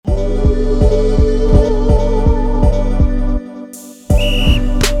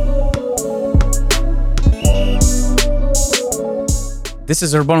This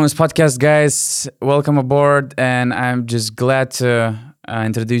is our bonus podcast, guys. Welcome aboard, and I'm just glad to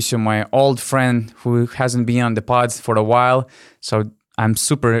introduce you my old friend who hasn't been on the pod for a while. So I'm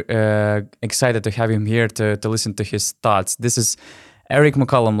super excited to have him here to listen to his thoughts. This is Eric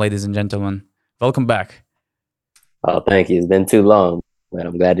McCollum, ladies and gentlemen. Welcome back. Oh, thank you. It's been too long, but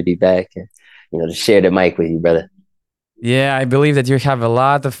I'm glad to be back and to share the mic with you, brother. Yeah, I believe that you have a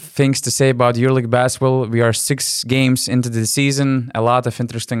lot of things to say about EuroLeague basketball. We are 6 games into the season. A lot of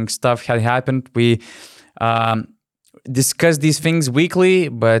interesting stuff had happened. We discuss these things weekly,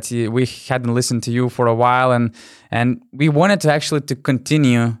 but we hadn't listened to you for a while, and we wanted to actually to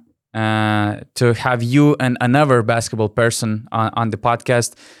continue to have you and another basketball person on the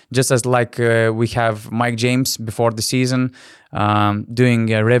podcast, just as like we have Mike James before the season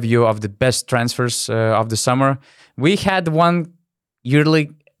doing a review of the best transfers of the summer. We had one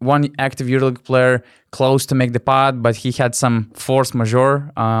active EuroLeague player close to make the pod, but he had some force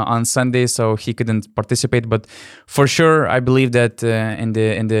majeure on Sunday, so he couldn't participate. But for sure, I believe that in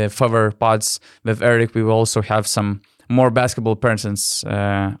the further pods with Eric, we will also have some more basketball persons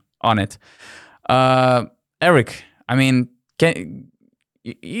on it. Eric, I mean,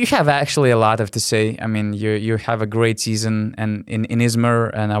 you have actually a lot of to say. I mean, you have a great season and in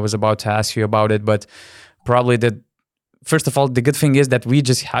Izmir, and I was about to ask you about it, but probably first of all, the good thing is that we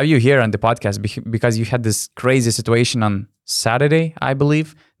just have you here on the podcast because you had this crazy situation on Saturday, I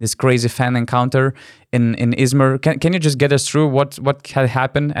believe, this crazy fan encounter in Izmir. Can you just get us through what had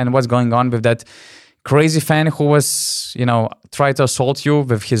happened and what's going on with that crazy fan who was, tried to assault you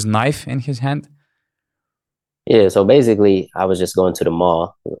with his knife in his hand? Yeah, so basically, I was just going to the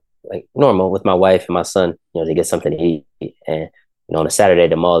mall, like normal, with my wife and my son, to get something to eat. And on a Saturday,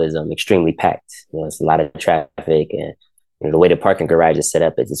 the mall is extremely packed. It's a lot of traffic, and the way the parking garage is set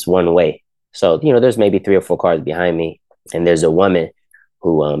up, it's one way. So there's maybe 3 or 4 cars behind me, and there's a woman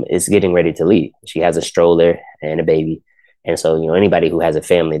who is getting ready to leave. She has a stroller and a baby, and so anybody who has a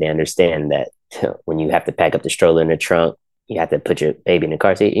family, they understand that when you have to pack up the stroller in the trunk, you have to put your baby in the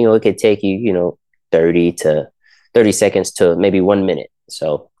car seat. It could take you 30 seconds to maybe 1 minute.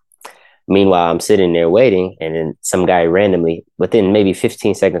 So meanwhile, I'm sitting there waiting, and then some guy randomly, within maybe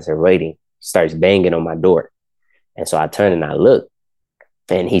 15 seconds of waiting, starts banging on my door. And so I turn and I look,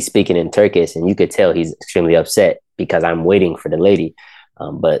 and he's speaking in Turkish, and you could tell he's extremely upset because I'm waiting for the lady.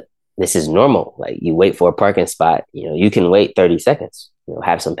 But this is normal. Like, you wait for a parking spot, you can wait 30 seconds,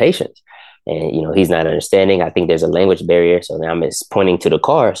 have some patience. And, he's not understanding. I think there's a language barrier. So now I'm just pointing to the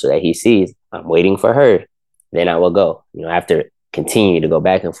car so that he sees I'm waiting for her. Then I will go, after continue to go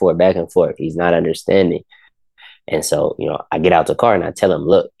back and forth. He's not understanding. And so, I get out the car and I tell him,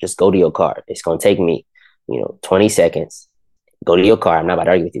 look, just go to your car. It's going to take me 20 seconds, go to your car. I'm not about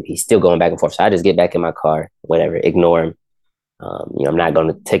to argue with you. He's still going back and forth. So I just get back in my car, whatever, ignore him. I'm not going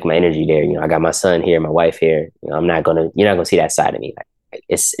to take my energy there. I got my son here, my wife here. You're not going to see that side of me. Like,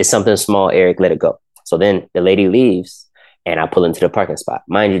 it's something small, Eric, let it go. So then the lady leaves and I pull into the parking spot.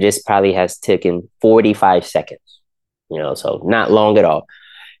 Mind you, this probably has taken 45 seconds, so not long at all.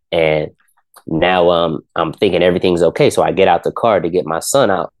 And now I'm thinking everything's okay. So I get out the car to get my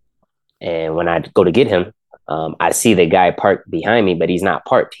son out. And when I go to get him, I see the guy parked behind me, but he's not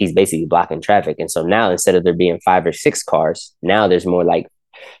parked. He's basically blocking traffic. And so now, instead of there being 5 or 6 cars, now there's more like,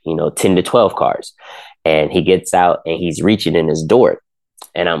 10 to 12 cars. And he gets out and he's reaching in his door.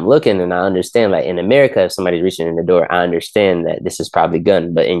 And I'm looking and I understand, like, in America, if somebody's reaching in the door, I understand that this is probably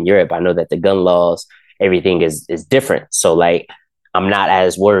gun. But in Europe, I know that the gun laws, everything is different. So, like, I'm not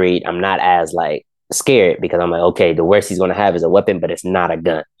as worried. I'm not as, like, scared because I'm like, okay, the worst he's going to have is a weapon, but it's not a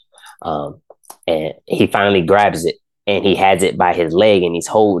gun. And he finally grabs it and he has it by his leg and he's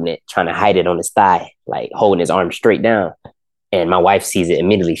holding it, trying to hide it on his thigh, like holding his arm straight down. And my wife sees it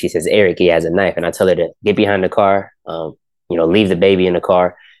immediately. She says, Eric, he has a knife. And I tell her to get behind the car, leave the baby in the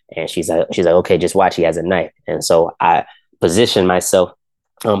car. And she's like, okay, just watch. He has a knife. And so I position myself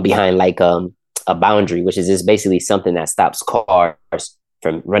behind like a boundary, which is just basically something that stops cars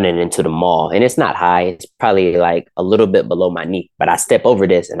from running into the mall. And it's not high. It's probably like a little bit below my knee. But I step over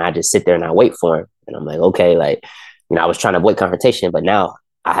this and I just sit there and I wait for him. And I'm like, okay, like, I was trying to avoid confrontation, but now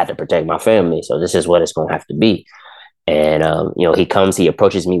I had to protect my family. So this is what it's going to have to be. And, he comes, he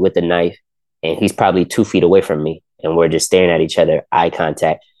approaches me with the knife, and he's probably 2 feet away from me. And we're just staring at each other, eye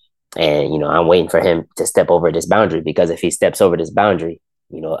contact. And, I'm waiting for him to step over this boundary, because if he steps over this boundary,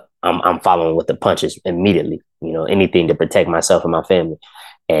 I'm following with the punches immediately, anything to protect myself and my family.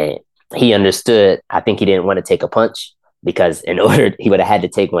 And he understood. I think he didn't want to take a punch, because in order, he would have had to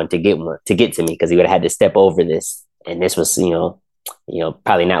take one to get to me, because he would have had to step over this. And this was,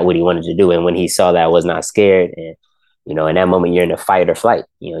 probably not what he wanted to do. And when he saw that I was not scared, and in that moment you're in a fight or flight.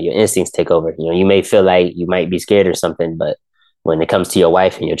 Your instincts take over. You may feel like you might be scared or something, but when it comes to your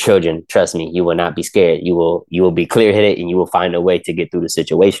wife and your children, trust me, you will not be scared. You will be clear headed, and you will find a way to get through the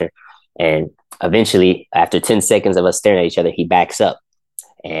situation. And eventually, after 10 seconds of us staring at each other, he backs up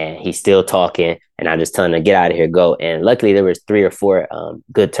and he's still talking. And I just tell him to get out of here, go. And luckily, there was 3 or 4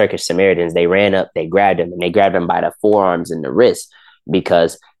 good Turkish Samaritans. They ran up, they grabbed him, and they grabbed him by the forearms and the wrist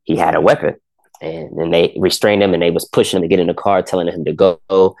because he had a weapon. And then they restrained him, and they was pushing him to get in the car, telling him to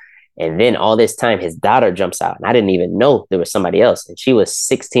go. And then all this time, his daughter jumps out, and I didn't even know there was somebody else. And she was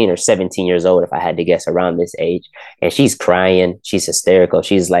 16 or 17 years old, if I had to guess, around this age. And she's crying, she's hysterical.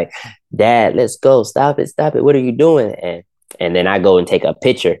 She's like, "Dad, let's go! Stop it! Stop it! What are you doing?" And then I go and take a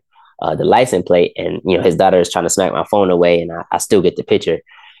picture, the license plate, and his daughter is trying to smack my phone away, and I still get the picture.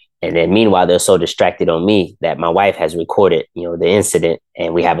 And then meanwhile, they're so distracted on me that my wife has recorded, the incident,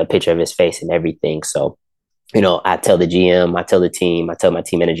 and we have a picture of his face and everything. So, I tell the GM, I tell the team, I tell my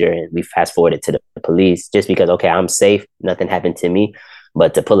team manager, and we fast forward it to the police just because, okay, I'm safe. Nothing happened to me.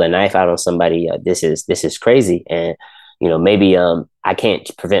 But to pull a knife out on somebody, this is crazy. And, maybe I can't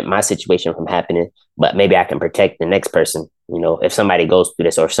prevent my situation from happening, but maybe I can protect the next person. If somebody goes through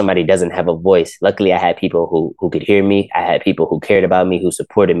this or if somebody doesn't have a voice. Luckily, I had people who could hear me. I had people who cared about me, who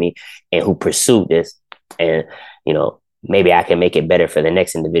supported me, and who pursued this. And, maybe I can make it better for the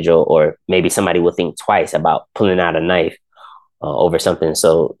next individual, or maybe somebody will think twice about pulling out a knife over something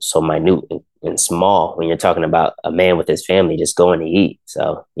so minute and small when you're talking about a man with his family just going to eat.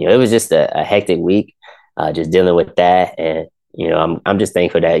 So, it was just a hectic week, just dealing with that. And, I'm just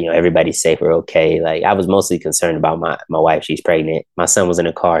thankful that, everybody's safe or okay. Like, I was mostly concerned about my wife. She's pregnant. My son was in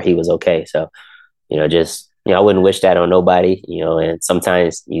the car. He was okay. So, I wouldn't wish that on nobody, and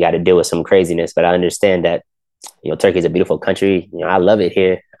sometimes you got to deal with some craziness, but I understand that, Turkey is a beautiful country. I love it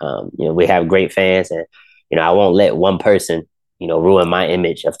here. We have great fans, and, I won't let one person, ruin my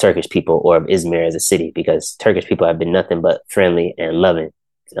image of Turkish people or of Izmir as a city, because Turkish people have been nothing but friendly and loving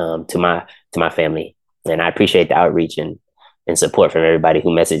to my family. And I appreciate the outreach and support from everybody who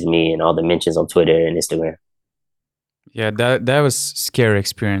messaged me and all the mentions on Twitter and Instagram. Yeah, that was scary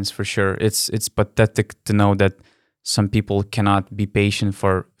experience for sure. It's pathetic to know that some people cannot be patient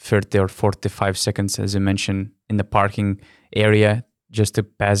for 30 or 45 seconds, as you mentioned, in the parking area just to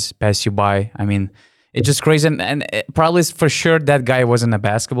pass you by. I mean, it's just crazy. And probably for sure that guy wasn't a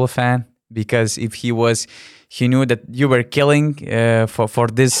basketball fan, because if he was, he knew that you were killing for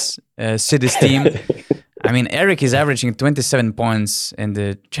this city's team. I mean, Eric is averaging 27 points in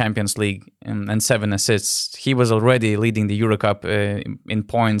the Champions League and 7 assists. He was already leading the Euro Cup in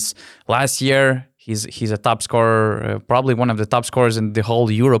points last year. He's a top scorer, probably one of the top scorers in the whole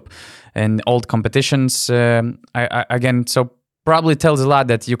Europe and all competitions. Again, so probably tells a lot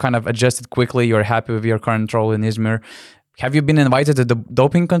that you kind of adjusted quickly. You're happy with your current role in Izmir. Have you been invited to the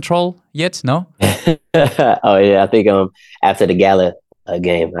doping control yet? No? Oh yeah, I think after the gala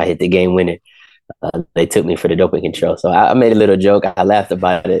game, I hit the game winner. They took me for the doping control. So I made a little joke. I laughed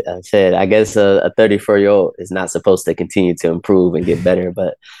about it. I said, I guess a 34-year-old is not supposed to continue to improve and get better,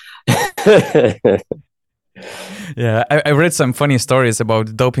 but yeah, I read some funny stories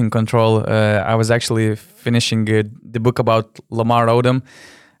about doping control. I was actually finishing the book about Lamar Odom.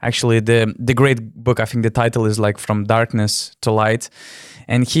 Actually, the great book, I think the title is like From Darkness to Light.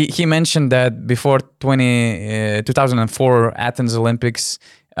 And he mentioned that before 2004 Athens Olympics,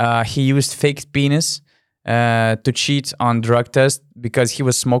 he used fake penis to cheat on drug test because he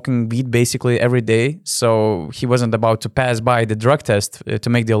was smoking weed basically every day. So he wasn't about to pass by the drug test to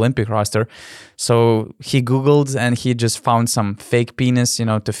make the Olympic roster. So he Googled and he just found some fake penis,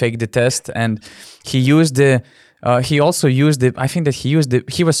 to fake the test. And he used he also used it. I think that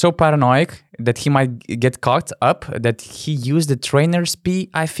he was so paranoid that he might get caught up that he used the trainer's pee,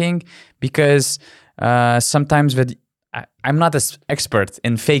 I think, because sometimes I'm not an expert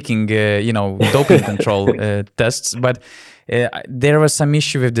in faking, doping control tests, but there was some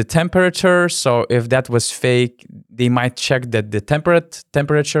issue with the temperature. So if that was fake, they might check that the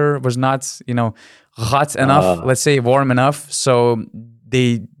temperature was not, hot enough, let's say warm enough. So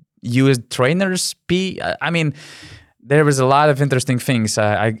they used trainers pee. I mean, there was a lot of interesting things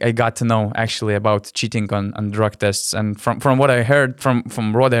I got to know actually about cheating on drug tests. And from what I heard,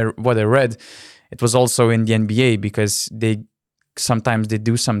 from what I read, it was also in the NBA because sometimes they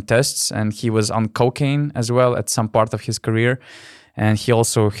do some tests, and he was on cocaine as well at some part of his career, and he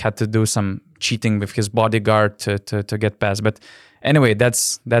also had to do some cheating with his bodyguard to get past. But anyway,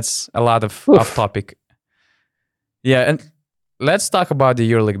 that's a lot of off topic. Yeah, and let's talk about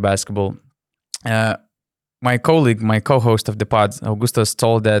the EuroLeague basketball. My colleague, my co-host of the pod, Augustus,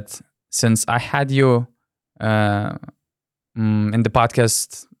 told that since I had you in the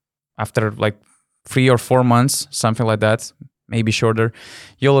podcast after like 3 or 4 months, something like that, maybe shorter,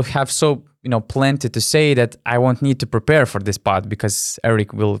 you'll have plenty to say that I won't need to prepare for this pod because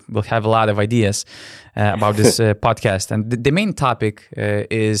Eric will have a lot of ideas about this podcast. And the main topic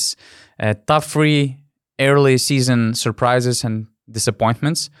is top 3 early season surprises and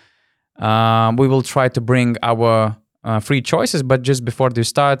disappointments. We will try to bring our 3 choices, but just before we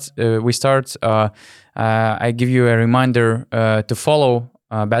start, I give you a reminder to follow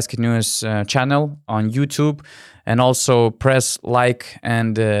Basket News channel on YouTube, and also press like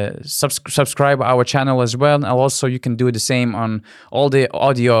and subscribe our channel as well. And also you can do the same on all the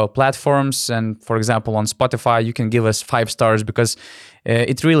audio platforms, and for example on Spotify you can give us 5 stars because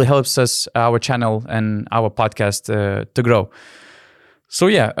it really helps us, our channel and our podcast to grow. So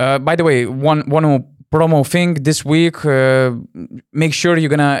yeah, by the way, one more promo thing this week. Make sure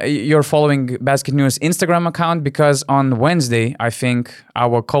you're following Basket News Instagram account, because on Wednesday, I think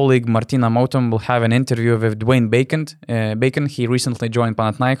our colleague Martina Motom will have an interview with Dwayne Bacon. He recently joined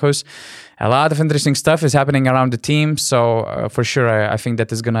Panathinaikos. A lot of interesting stuff is happening around the team, so for sure I think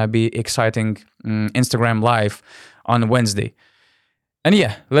that is gonna be exciting Instagram live on Wednesday. And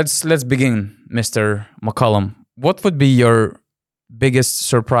yeah, let's begin, Mr. McCollum. What would be your biggest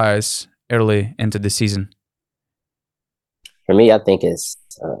surprise early into the season? For me, I think it's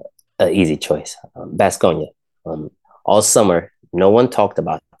an easy choice. Baskonia. All summer, no one talked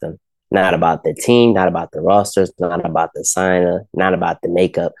about them. Not about the team, not about the rosters, not about the signer, not about the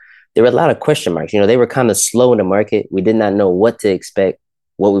makeup. There were a lot of question marks. They were kind of slow in the market. We did not know what to expect,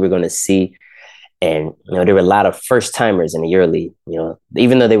 what we were going to see. And, there were a lot of first timers in the EuroLeague.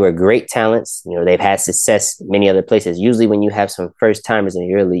 Even though they were great talents, they've had success many other places. Usually when you have some first timers in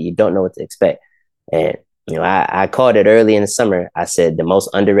the EuroLeague, you don't know what to expect. And, I called it early in the summer. I said the most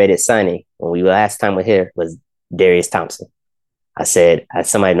underrated signing when we last time we were here was Darius Thompson. I said, as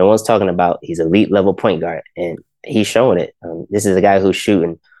somebody no one's talking about, he's elite level point guard, and he's showing it. This is a guy who's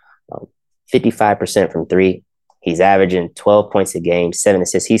shooting 55% from 3. He's averaging 12 points a game, 7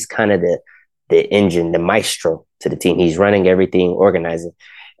 assists. He's kind of the engine, the maestro to the team. He's running everything, organizing,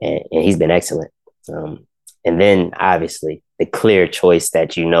 and he's been excellent. And then obviously the clear choice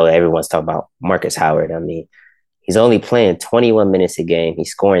that everyone's talking about, Marcus Howard. I mean, he's only playing 21 minutes a game.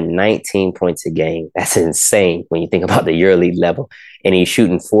 He's scoring 19 points a game. That's insane when you think about the EuroLeague level. And he's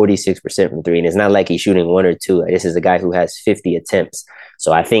shooting 46% from 3. And it's not like he's shooting 1 or 2. This is a guy who has 50 attempts.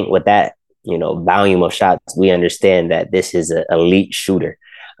 So I think with that, volume of shots, we understand that this is an elite shooter.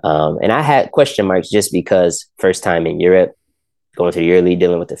 And I had question marks just because first time in Europe, going to the EuroLeague,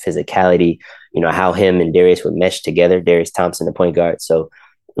 dealing with the physicality, how him and Darius would mesh together, Darius Thompson, the point guard. So,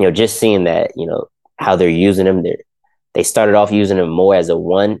 just seeing that, how they're using him, they started off using him more as a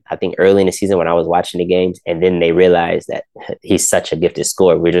 1, I think early in the season when I was watching the games, and then they realized that he's such a gifted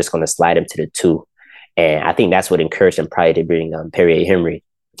scorer. We're just going to slide him to the 2. And I think that's what encouraged him probably to bring Perrier Henry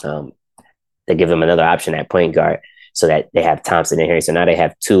to give him another option at point guard, so that they have Thompson and Henry. So now they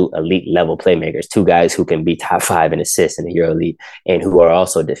have 2 elite level playmakers, 2 guys who can be top 5 in assists in the EuroLeague and who are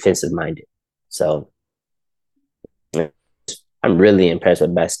also defensive minded. So I'm really impressed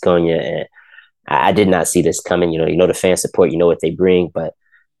with Baskonia, and I did not see this coming. The fan support, what they bring, but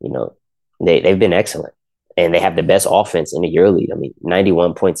they've been excellent, and they have the best offense in the EuroLeague. I mean,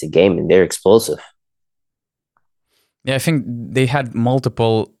 91 points a game, and they're explosive. Yeah, I think they had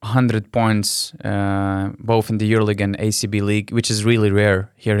multiple 100 points, both in the EuroLeague and ACB League, which is really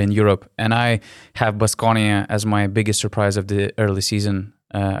rare here in Europe. And I have Baskonia as my biggest surprise of the early season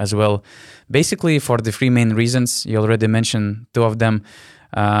as well. Basically, for the 3 main reasons. You already mentioned 2 of them.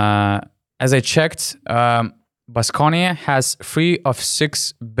 As I checked, Baskonia has 3 of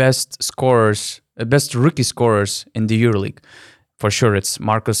 6 best rookie scorers in the EuroLeague. For sure, it's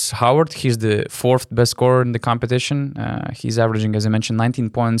Marcus Howard. He's the 4th best scorer in the competition. He's averaging, as I mentioned, 19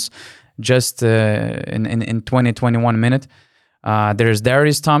 points just in 20-21 minutes. There's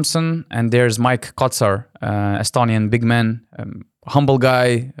Darius Thompson, and there's Mike Kotsar, Estonian big man, humble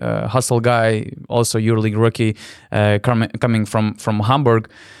guy, hustle guy, also EuroLeague rookie, coming from Hamburg.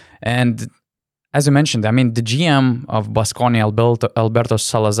 And as I mentioned, I mean, the GM of Baskonia, Alberto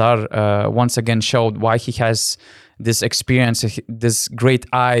Salazar, once again showed why he has this experience, this great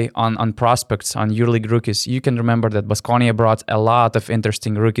eye on prospects, on EuroLeague rookies. You can remember that Baskonia brought a lot of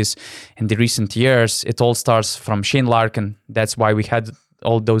interesting rookies in the recent years. It all starts from Shane Larkin. That's why we had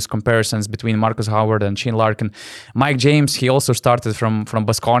all those comparisons between Marcus Howard and Shane Larkin. Mike James, he also started from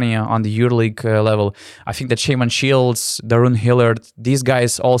Baskonia on the EuroLeague level. I think that Shaman Shields, Darun Hillard, these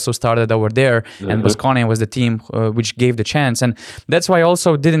guys also started over there, and Baskonia was the team which gave the chance. And that's why I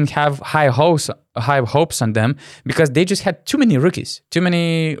also didn't have high hopes on them, because they just had too many rookies, too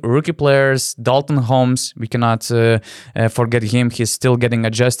many rookie players. Dalton Holmes, we cannot forget him. He's still getting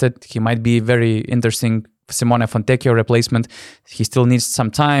adjusted. He might be very interesting Simone Fontecchio replacement. He still needs some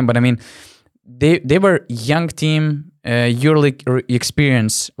time, but I mean, they were young team, EuroLeague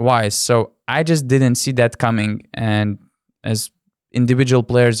experience wise. So I just didn't see that coming. And as individual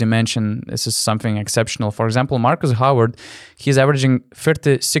players you mentioned, this is something exceptional. For example, Marcus Howard, he's averaging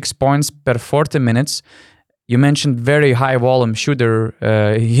 36 points per 40 minutes. You mentioned very high volume shooter,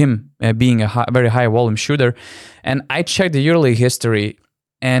 him being a very high volume shooter. And I checked the EuroLeague history,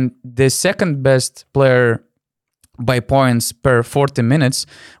 and the second best player by points per 40 minutes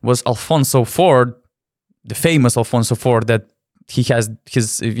was Alfonso Ford, the famous Alfonso Ford that he has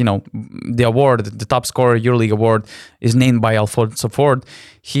his, the award, the top scorer EuroLeague award is named by Alfonso Ford.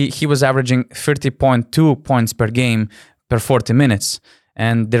 He was averaging 30.2 points per game per 40 minutes.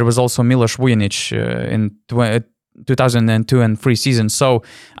 And there was also Milos Vujanic in 2002 and 3 seasons. So,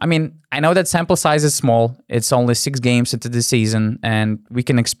 I mean, I know that sample size is small. It's only 6 games into the season, and we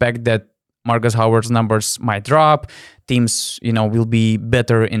can expect that Marcus Howard's numbers might drop. Teams, will be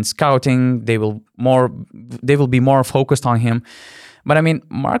better in scouting. They will be more focused on him. But I mean,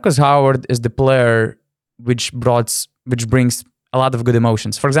 Marcus Howard is the player which brings a lot of good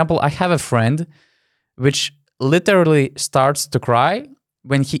emotions. For example, I have a friend which literally starts to cry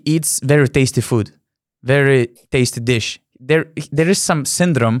when he eats very tasty food, very tasty dish. There is some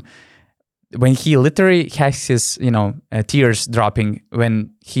syndrome when he literally has his, tears dropping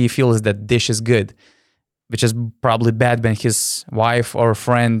when he feels that dish is good, which is probably bad when his wife or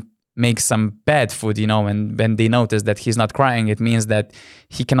friend makes some bad food, and when they notice that he's not crying, it means that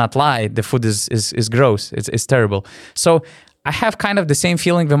he cannot lie. The food is gross. It's terrible. So I have kind of the same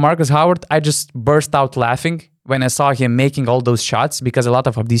feeling with Marcus Howard. I just burst out laughing when I saw him making all those shots, because a lot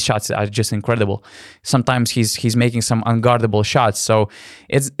of these shots are just incredible. Sometimes he's making some unguardable shots. So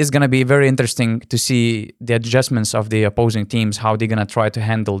it's going to be very interesting to see the adjustments of the opposing teams, how they're going to try to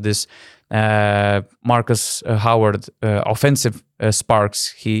handle this Marcus Howard offensive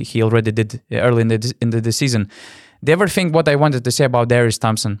sparks he already did early in the season. The other thing what I wanted to say about Darius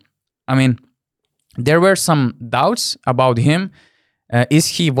Thompson, I mean, there were some doubts about him. Is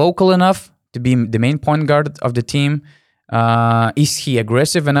he vocal enough to be the main point guard of the team? Is he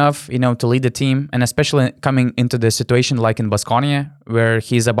aggressive enough, to lead the team? And especially coming into the situation like in Baskonia, where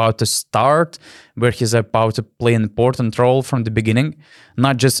he's about to start, where he's about to play an important role from the beginning,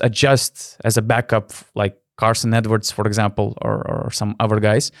 not just adjust as a backup like Carson Edwards, for example, or some other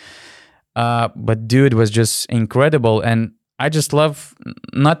guys. But dude was just incredible. And I just love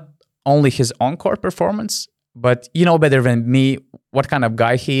not only his on-court performance, but better than me what kind of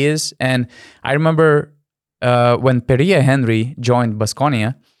guy he is. And I remember when Peria Henry joined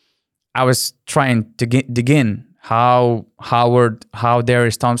Baskonia, I was trying to dig in how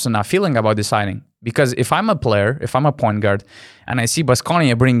Darius Thompson are feeling about the signing. Because if I'm a player, if I'm a point guard, and I see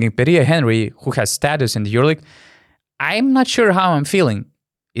Baskonia bringing Peria Henry, who has status in the EuroLeague, I'm not sure how I'm feeling.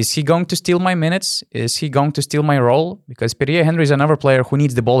 Is he going to steal my minutes? Is he going to steal my role? Because Peria Henry is another player who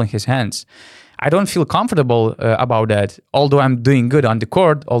needs the ball in his hands. I don't feel comfortable about that. Although I'm doing good on the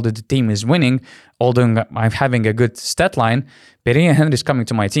court, although the team is winning, although I'm having a good stat line, Peria Henry is coming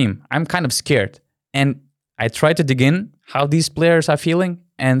to my team. I'm kind of scared. And I try to dig in how these players are feeling.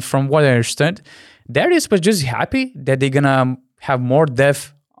 And from what I understood, Darius was just happy that they're going to have more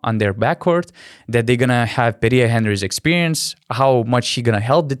depth on their backcourt, that they're going to have Peria Henry's experience, how much he's going to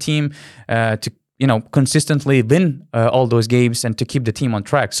help the team to, consistently win all those games and to keep the team on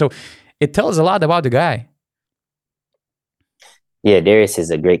track. So it tells a lot about the guy. Yeah, Darius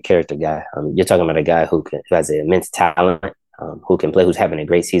is a great character guy. You're talking about a guy who has an immense talent, who can play, who's having a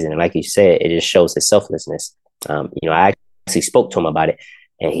great season. And like you said, it just shows his selflessness. I actually spoke to him about it,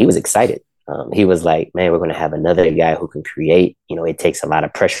 and he was excited. He was like, man, we're going to have another guy who can create. It takes a lot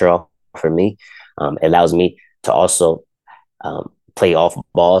of pressure off for me. It allows me to also play off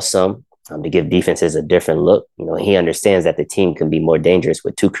ball some, to give defenses a different look. He understands that the team can be more dangerous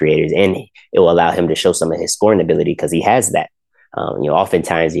with 2 creators, and it will allow him to show some of his scoring ability because he has that.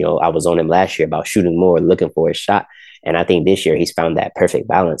 Oftentimes, I was on him last year about shooting more, looking for his shot. And I think this year he's found that perfect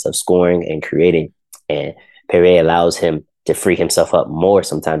balance of scoring and creating. And Perret allows him to free himself up more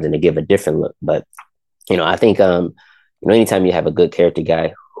sometimes and to give a different look. But, I think, anytime you have a good character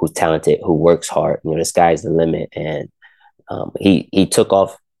guy who's talented, who works hard, the sky's the limit. And He took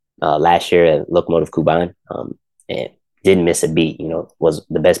off last year at Lokomotiv Kuban, and didn't miss a beat. Was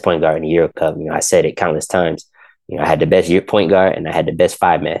the best point guard in the Euro Cup. I said it countless times. I had the best point guard and I had the best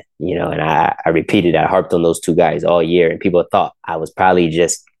five man. And I repeated, I harped on those two guys all year, and people thought I was probably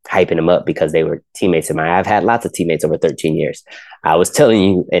just hyping them up because they were teammates of mine. I've had lots of teammates over 13 years. I was telling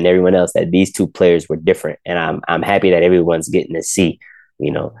you and everyone else that these two players were different, and I'm happy that everyone's getting to see,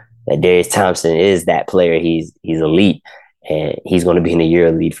 that Darius Thompson is that player. He's elite, and he's going to be in the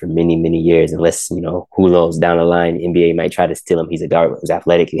EuroLeague for many, many years. Unless, who knows, down the line, NBA might try to steal him. He's a guard who's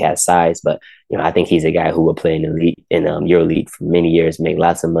athletic, he has size, but I think he's a guy who will play in the league, in EuroLeague for many years, make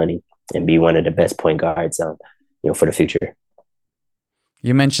lots of money, and be one of the best point guards, for the future.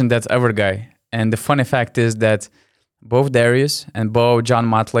 You mentioned that other guy, and the funny fact is that both Darius and both John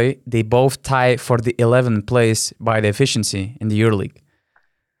Motley, they both tie for the 11th place by the efficiency in the EuroLeague.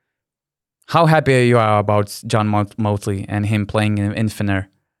 How happy you are about John Motley and him playing in Fener?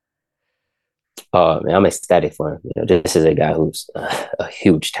 Oh man, I'm ecstatic for him. This is a guy who's a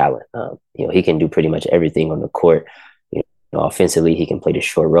huge talent. He can do pretty much everything on the court. Offensively, he can play the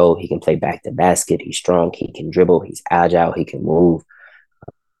short roll. He can play back to basket. He's strong. He can dribble. He's agile. He can move.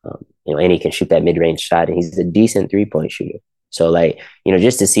 And he can shoot that mid-range shot. And he's a decent three-point shooter. So,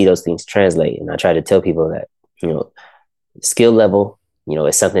 just to see those things translate. And I try to tell people that, skill level,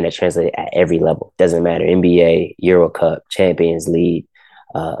 is something that translates at every level. Doesn't matter, NBA, Euro Cup, Champions League,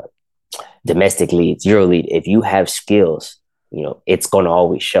 domestic leagues, EuroLeague. If you have skills, it's going to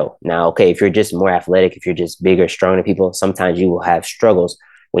always show. Now, okay, if you're just more athletic, if you're just bigger, stronger than people, sometimes you will have struggles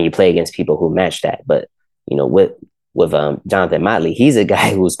when you play against people who match that. But, with Jonathan Motley, he's a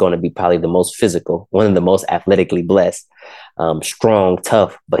guy who's going to be probably the most physical, one of the most athletically blessed, strong,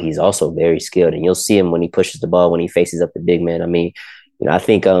 tough, but he's also very skilled. And you'll see him when he pushes the ball, when he faces up the big man. I mean, I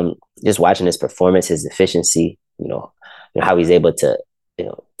think just watching his performance, his efficiency, how he's able to,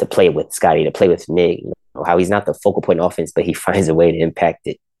 to play with Scotty, to play with Nick, how he's not the focal point offense, but he finds a way to impact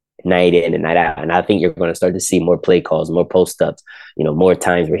it night in and night out. And I think you're going to start to see more play calls, more post-ups, more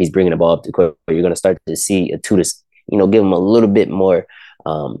times where he's bringing the ball up to the court, where you're going to start to see a Tutis, give him a little bit more,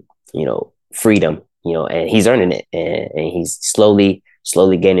 freedom, and he's earning it. And he's slowly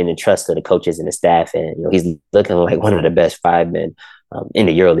gaining the trust of the coaches and the staff. And, he's looking like one of the best five men in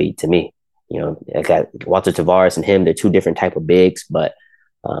the EuroLeague to me. I got Walter Tavares and him. They're two different type of bigs, but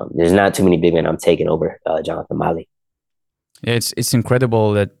there's not too many big men I'm taking over Jonathan Motley. Yeah, it's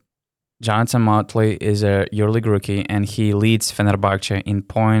incredible that Jonathan Motley is a EuroLeague rookie, and he leads Fenerbahce in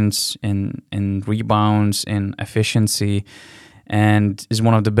points, in rebounds, in efficiency, and is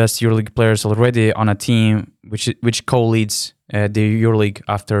one of the best EuroLeague players already on a team which co-leads the EuroLeague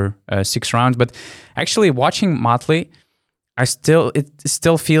after 6 rounds. But actually, watching Motley, it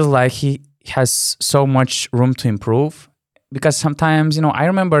still feels like he has so much room to improve. Because sometimes, I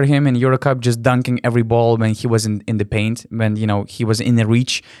remember him in Euro Cup just dunking every ball when he was in the paint, when, he was in the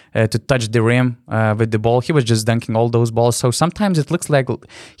reach to touch the rim with the ball. He was just dunking all those balls. So sometimes it looks like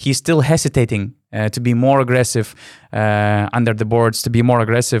he's still hesitating to be more aggressive under the boards, to be more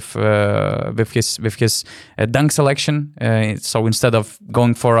aggressive with his dunk selection. So instead of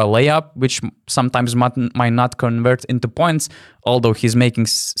going for a layup, which sometimes might not convert into points, although he's making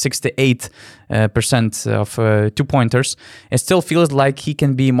 68% of 2-pointers, it still feels like he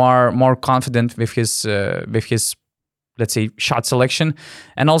can be more confident with his let's say shot selection.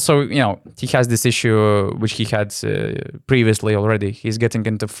 And also, he has this issue which he had previously already. He's getting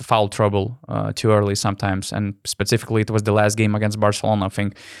into foul trouble too early sometimes, and specifically it was the last game against Barcelona. I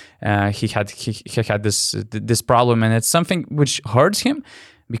think he had this problem, and it's something which hurts him,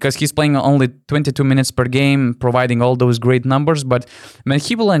 because he's playing only 22 minutes per game, providing all those great numbers. But when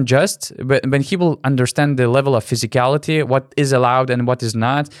he will adjust, when he will understand the level of physicality, what is allowed and what is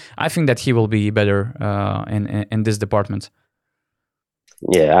not, I think that he will be better in this department.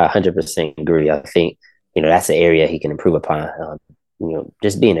 Yeah, I 100% agree. I think, that's an area he can improve upon,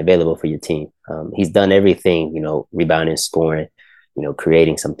 just being available for your team. He's done everything, rebounding, scoring,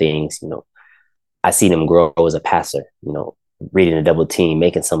 creating some things. I see him grow as a passer, reading a double team,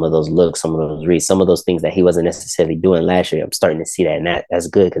 making some of those looks, some of those reads, some of those things that he wasn't necessarily doing last year. I'm starting to see that, and that's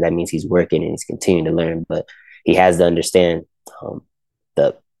good, because that means he's working and he's continuing to learn. But he has to understand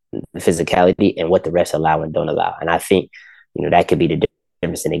the physicality and what the refs allow and don't allow. And I think, that could be the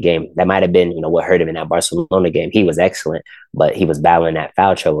difference in the game. That might have been, what hurt him in that Barcelona game. He was excellent, but he was battling that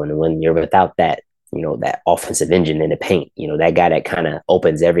foul trouble. And when you're without that, that offensive engine in the paint, that guy that kind of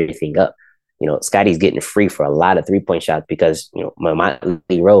opens everything up. Scotty's getting free for a lot of 3-point shots because, when Motley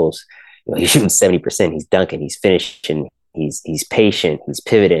rolls, he's shooting 70%. He's dunking, he's finishing, he's patient, he's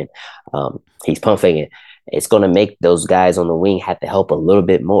pivoting, he's pump faking. it's going to make those guys on the wing have to help a little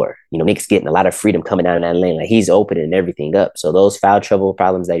bit more. Nick's getting a lot of freedom coming down in that lane. Like, he's opening everything up. So those foul trouble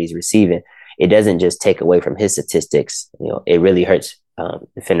problems that he's receiving, it doesn't just take away from his statistics. It really hurts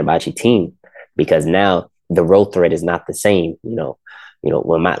the Fenerbahce team, because now the roll threat is not the same.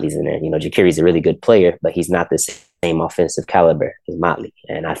 When Motley's in there, Jakiri's a really good player, but he's not the same offensive caliber as Motley.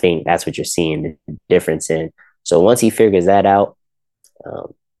 And I think that's what you're seeing the difference in. So once he figures that out,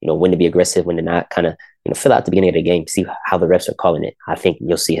 when to be aggressive, when to not, kind of, fill out the beginning of the game, see how the refs are calling it. I think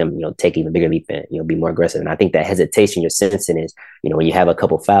you'll see him, take even bigger leap and, be more aggressive. And I think that hesitation you're sensing is, when you have a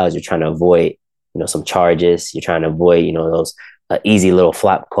couple fouls, you're trying to avoid, some charges. You're trying to avoid, those easy little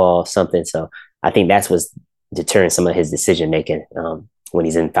flop call, something. So I think that's what's deterring some of his decision making when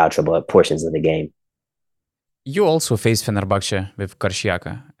he's in foul trouble at portions of the game. You also faced Fenerbahce with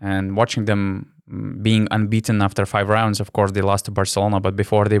Karšiaka, and watching them being unbeaten after 5 rounds. Of course, they lost to Barcelona, but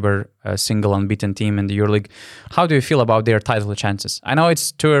before they were a single unbeaten team in the EuroLeague. How do you feel about their title chances? I know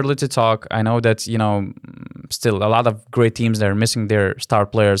it's too early to talk. I know that, still a lot of great teams that are missing their star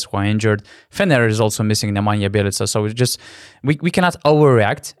players who are injured. Fener is also missing Nemanja Bjelica. So it's just, we cannot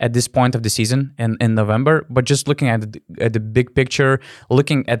overreact at this point of the season in November, but just looking at the big picture,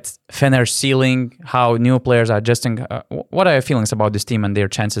 looking at Fener's ceiling, how new players are adjusting. What are your feelings about this team and their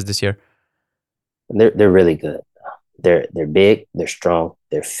chances this year? They're really good. They're big, they're strong,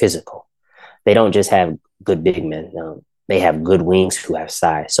 they're physical. They don't just have good big men. They have good wings who have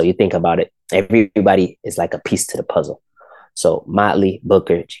size. So you think about it, everybody is like a piece to the puzzle. So Motley,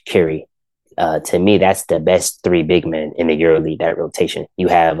 Booker, Jakiri, to me, that's the best 3 big men in the EuroLeague, that rotation. You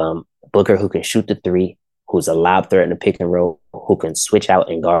have Booker, who can shoot the 3, who's a lob threat in the pick and roll, who can switch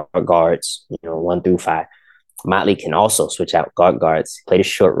out and guard guards, 1 through 5. Motley can also switch out guards, play the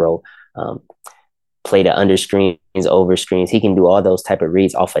short roll, play the under screens, over screens. He can do all those type of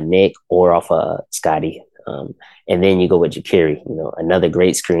reads off of Nick or off of Scotty. And then you go with Jakiri, another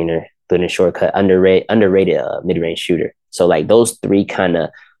great screener, good and shortcut, underrated mid-range shooter. So like those 3 kind of,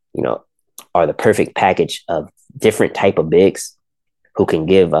 are the perfect package of different type of bigs who can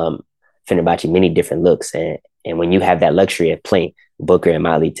give Fenerbahce many different looks. And when you have that luxury of playing Booker and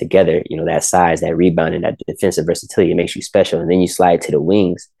Motley together, that size, that rebound, and that defensive versatility, it makes you special. And then you slide to the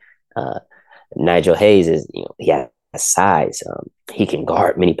wings. Nigel Hayes is, he has size. He can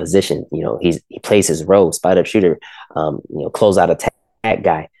guard many positions. He plays his role, spot up shooter, close out attack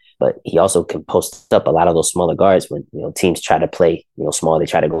guy. But he also can post up a lot of those smaller guards when teams try to play small. They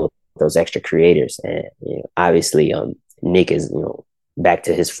try to go with those extra creators. And obviously, Nick is back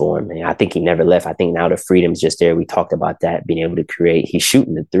to his form. And I think he never left. I think now the freedom's just there. We talked about that, being able to create. He's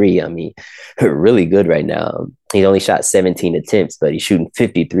shooting the 3. I mean, really good right now. He only shot 17 attempts, but he's shooting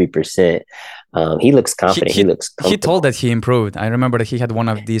 53%. He looks confident. He looks comfortable. He told that he improved. I remember that he had one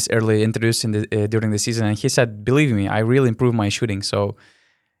of these early interviews during the season, and he said, "Believe me, I really improved my shooting." So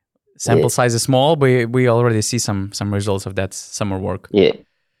sample size is small, but we already see some results of that summer work. Yeah.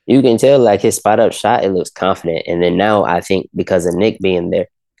 You can tell like his spot up shot, it looks confident. And then now I think because of Nick being there,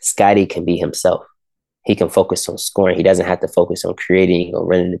 Scotty can be himself. He can focus on scoring. He doesn't have to focus on creating or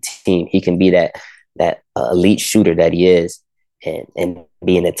running the team. He can be that elite shooter that he is and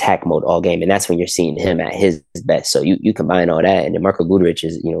be in attack mode all game. And that's when you're seeing him at his best. So you combine all that. And then Marko Guduric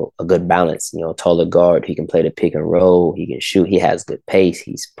is, a good balance, taller guard. He can play the pick and roll. He can shoot. He has good pace.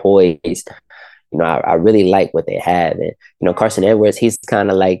 He's poised. I really like what they have. And, Carson Edwards, he's kind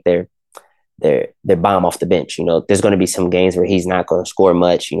of like their bomb off the bench. There's going to be some games where he's not going to score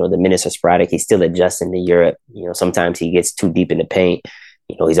much. The minutes are sporadic. He's still adjusting to Europe. Sometimes he gets too deep in the paint.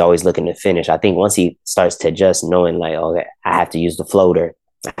 He's always looking to finish. I think once he starts to adjust, knowing like, okay, I have to use the floater,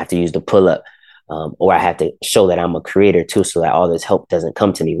 I have to use the pull up, or I have to show that I'm a creator too, so that all this help doesn't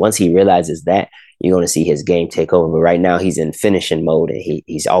come to me. Once he realizes that, you're going to see his game take over. But right now he's in finishing mode, and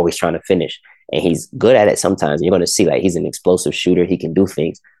he's always trying to finish. And he's good at it sometimes. You're going to see like he's an explosive shooter. He can do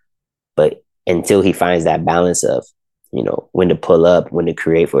things. But until he finds that balance of, when to pull up, when to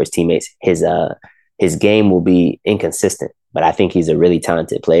create for his teammates, his game will be inconsistent. But I think he's a really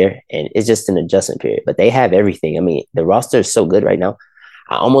talented player, and it's just an adjustment period. But they have everything. I mean, the roster is so good right now.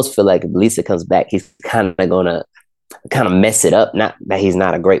 I almost feel like if Bjelica comes back, he's kind of going to mess it up. Not that he's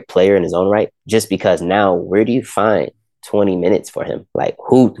not a great player in his own right, just because now where do you find 20 minutes for him? Like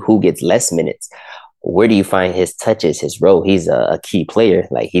who gets less minutes? Where do you find his touches, his role? He's a key player.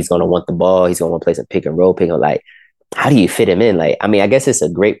 Like he's going to want the ball. He's going to want to play some pick and roll, like, how do you fit him in? Like, I mean, I guess it's a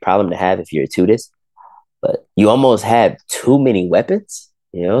great problem to have if you're a Tudis, but you almost have too many weapons,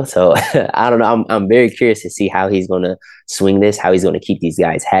 So I don't know. I'm very curious to see how he's going to swing this, how he's going to keep these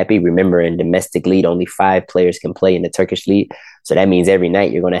guys happy. Remember, in domestic league, only 5 players can play in the Turkish league. So that means every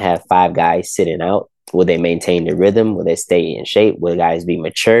night you're going to have 5 guys sitting out. Will they maintain the rhythm? Will they stay in shape? Will guys be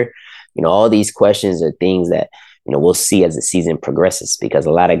mature? All these questions are things that, we'll see as the season progresses, because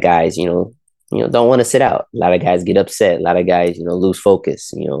a lot of guys, don't want to sit out. A lot of guys get upset. A lot of guys, lose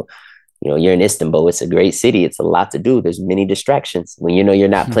focus. You're in Istanbul. It's a great city. It's a lot to do. There's many distractions. When you're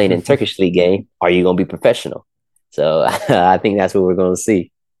not playing in Turkish league game, are you going to be professional? So I think that's what we're going to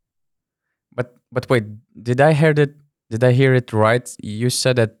see. But wait, did I hear that? Did I hear it right? You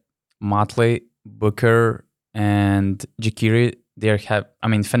said that Motley, Booker, and Jikiri,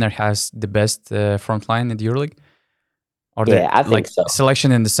 Fener has the best front line in the EuroLeague, or I think so.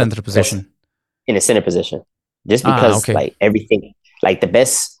 Selection in the center position. In the center position, just because everything, the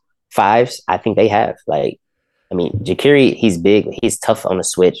best fives, I think they have. Jikiri, he's big, he's tough on the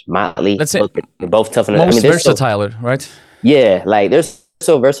switch. Motley, Booker, they're both tough on the. Most versatile, right? Yeah, they're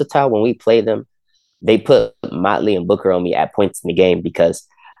so versatile. When we play them, they put Motley and Booker on me at points in the game because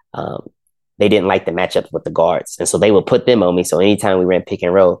they didn't like the matchups with the guards. And so they would put them on me. So anytime we ran pick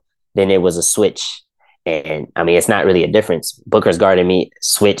and roll, then there was a switch. And it's not really a difference. Booker's guarding me,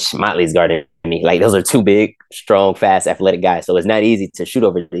 switch, Motley's guarding me. Those are two big, strong, fast, athletic guys. So it's not easy to shoot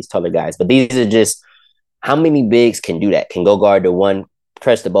over these taller guys. But these are just, how many bigs can do that? Can go guard the one,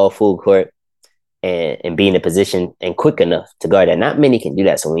 press the ball full court, and be in a position and quick enough to guard that. Not many can do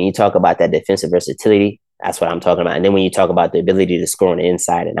that. So when you talk about that defensive versatility, that's what I'm talking about. And then when you talk about the ability to score on the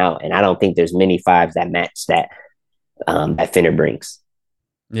inside and out, and I don't think there's many fives that match that that Fener brings.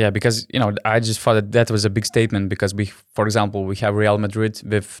 Yeah, because I just thought that was a big statement, because for example, we have Real Madrid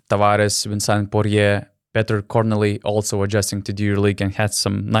with Tavares, Vincent Poirier, Petar Corneli also adjusting to the EuroLeague and has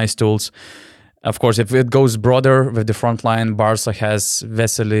some nice tools. Of course, if it goes broader with the front line, Barca has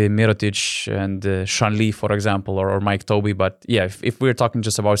Vesely, Mirotic, and Shanli, for example, or Mike Toby. But yeah, if we're talking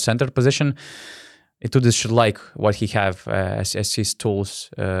just about center position, Itudis should like what he have as his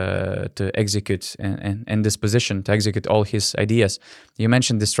tools to execute in this position, to execute all his ideas. You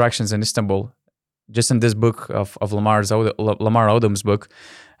mentioned distractions in Istanbul. Just in this book of Lamar Odom's book,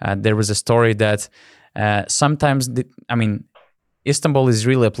 there was a story that sometimes, Istanbul is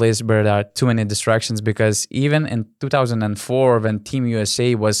really a place where there are too many distractions, because even in 2004, when Team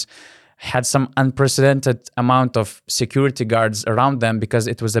USA had some unprecedented amount of security guards around them, because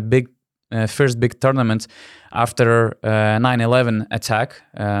it was a first big tournament after 9/11 attack.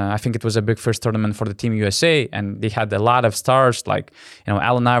 I think it was a big first tournament for the Team USA, and they had a lot of stars like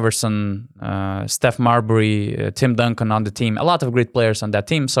Allen Iverson, Steph Marbury, Tim Duncan on the team, a lot of great players on that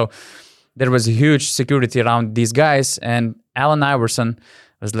team. So there was a huge security around these guys, and Allen Iverson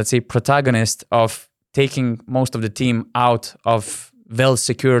was, let's say, protagonist of taking most of the team out of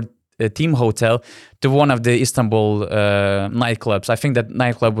well-secured team hotel to one of the Istanbul nightclubs. I think that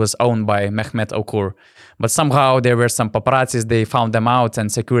nightclub was owned by Mehmet Okur, but somehow there were some paparazzis. They found them out, and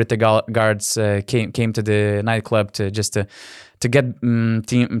security guards came to the nightclub to get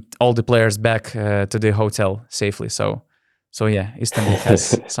all the players back to the hotel safely. So yeah, Istanbul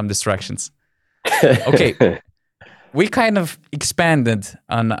has some distractions. Okay. We kind of expanded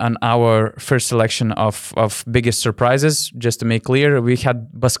on our first selection of biggest surprises. Just to make clear, we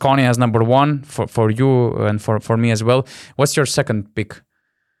had Baskonia as number one for you and for me as well. What's your second pick?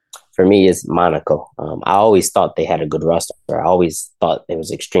 For me, is Monaco. I always thought they had a good roster. I always thought there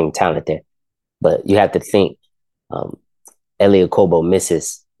was extreme talent there. But you have to think, Elie Okobo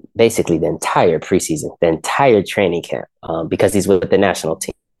misses basically the entire preseason, the entire training camp, because he's with the national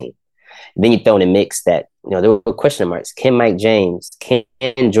team. Then you throw in the mix that, there were question marks. Can Mike James, can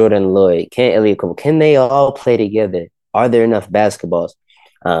Jordan Lloyd, can Elie Okobo, can they all play together? Are there enough basketballs?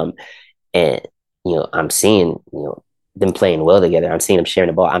 And, I'm seeing, them playing well together. I'm seeing them sharing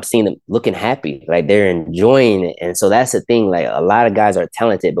the ball. I'm seeing them looking happy, like they're enjoying it. And so that's the thing. Like, a lot of guys are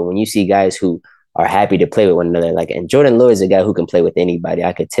talented, but when you see guys who are happy to play with one another, and Jordan Lloyd is a guy who can play with anybody.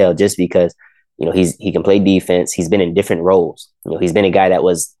 I could tell just because, he can play defense. He's been in different roles. He's been a guy that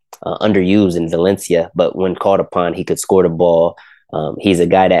was underused in Valencia, but when called upon, he could score the ball. He's a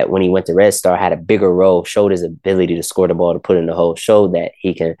guy that when he went to Red Star had a bigger role, showed his ability to score the ball, to put in the hole, showed that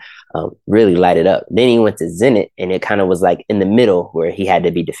he can really light it up. Then he went to Zenit, and it kind of was like in the middle where he had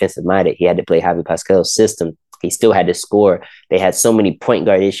to be defensive minded. He had to play Javi Pascal's system. He still had to score. They had so many point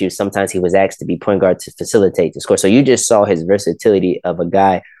guard issues. Sometimes he was asked to be point guard to facilitate the score. So you just saw his versatility of a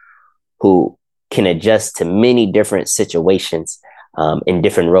guy who can adjust to many different situations in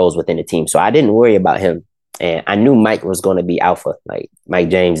different roles within the team. So I didn't worry about him. And I knew Mike was going to be alpha. Like, Mike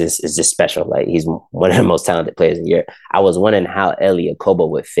James is just special. Like, he's one of the most talented players in Europe. I was wondering how Elie Okobo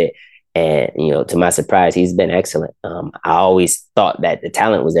would fit. And, to my surprise, he's been excellent. I always thought that the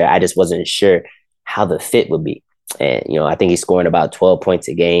talent was there. I just wasn't sure how the fit would be. And, I think he's scoring about 12 points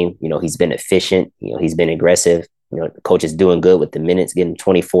a game. He's been efficient. He's been aggressive. The coach is doing good with the minutes, getting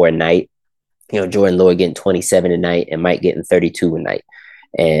 24 a night. Jordan Lord getting 27 a night and Mike getting 32 a night.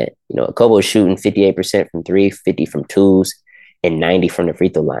 And, Kobo is shooting 58% from three, 50 from twos, and 90 from the free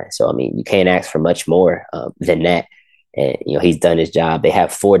throw line. So, I mean, you can't ask for much more than that. And, he's done his job. They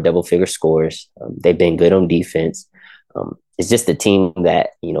have 4 double-figure scores. They've been good on defense. It's just a team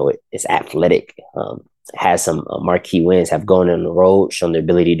that, is athletic, has some marquee wins, have gone on the road, shown their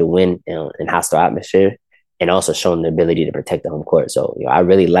ability to win in hostile atmosphere, and also shown the ability to protect the home court. So, I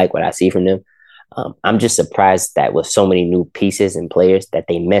really like what I see from them. I'm just surprised that with so many new pieces and players that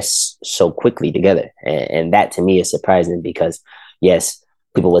they mesh so quickly together. And that to me is surprising because, yes,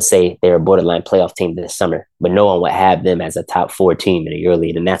 people would say they're a borderline playoff team this summer, but no one would have them as a top 4 team in the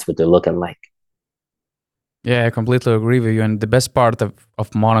EuroLeague, and that's what they're looking like. Yeah, I completely agree with you. And the best part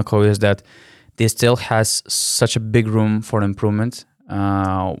of Monaco is that they still has such a big room for improvement.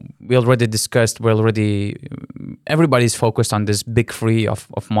 We already discussed, everybody's focused on this big three of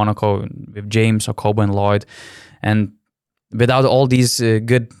Monaco with James, Okobo, and Lloyd. And without all these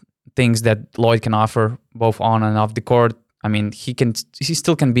good things that Lloyd can offer, both on and off the court, I mean, he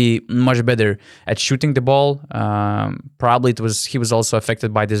still can be much better at shooting the ball. Probably he was also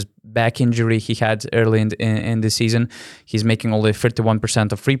affected by this back injury he had early in the season. He's making only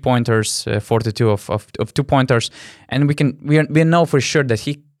 31% of 3-pointers, 42 of 2-pointers, and we know for sure that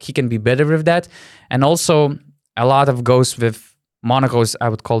he can be better with that. And also a lot of goes with Monaco's, I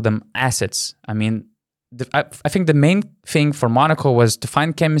would call them assets. I mean, I think the main thing for Monaco was to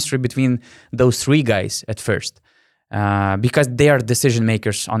find chemistry between those 3 guys at first. Because they are decision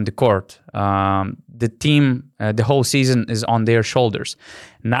makers on the court. The team, the whole season is on their shoulders.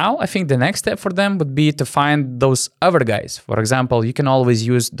 Now, I think the next step for them would be to find those other guys. For example, you can always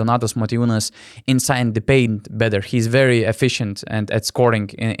use Donatas Motiejunas inside the paint better. He's very efficient and at scoring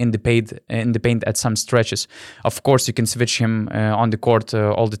in the paint at some stretches. Of course, you can switch him on the court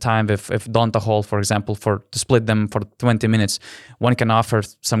all the time if Donta Hall, for example, to split them for 20 minutes. One can offer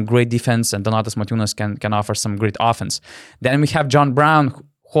some great defense and Donatas Motiejunas can offer some great offense. Then we have John Brown,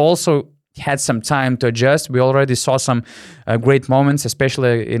 who also had some time to adjust. We already saw some great moments,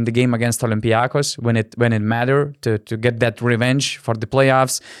 especially in the game against Olympiacos when it mattered to get that revenge for the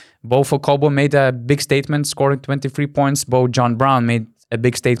playoffs. Both Okobo made a big statement, scoring 23 points. Both John Brown made a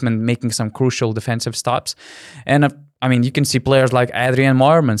big statement, making some crucial defensive stops. And I mean, you can see players like Adrian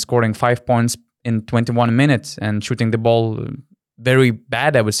Moerman scoring 5 points in 21 minutes and shooting the ball very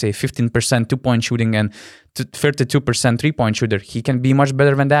bad, I would say, 15% 2-point shooting and 32% 3-point shooter. He can be much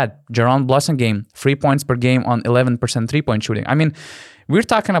better than that. Jaron Blossomgame, 3 points per game on 11% 3-point shooting. I mean, we're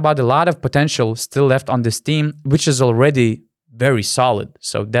talking about a lot of potential still left on this team, which is already very solid.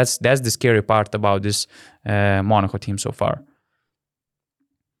 So that's the scary part about this Monaco team so far.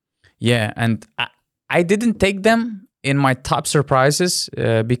 Yeah, and I didn't take them in my top surprises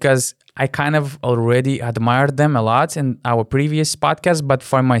because I kind of already admired them a lot in our previous podcast. But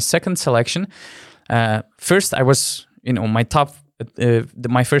for my second selection, first I was,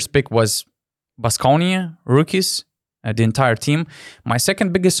 my first pick was Baskonia, rookies, the entire team. My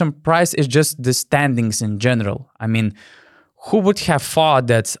second biggest surprise is just the standings in general. I mean, who would have thought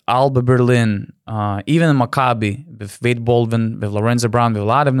that Alba Berlin, even Maccabi, with Wade Baldwin, with Lorenzo Brown, with a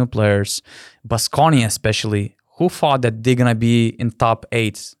lot of new players, Baskonia especially, who thought that they're going to be in top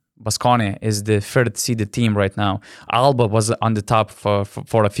 8? Baskonia is the third seeded team right now. Alba was on the top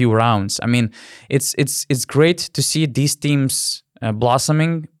for a few rounds. I mean, it's great to see these teams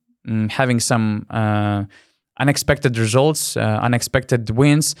blossoming, having some unexpected results, unexpected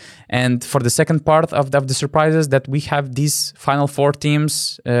wins. And for the second part of the surprises, that we have these final 4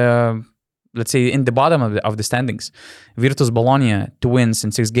 teams, let's say in the bottom of the standings. Virtus Bologna, 2 wins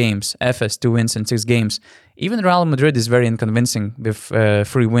in 6 games. Efes, 2 wins in 6 games. Even Real Madrid is very unconvincing with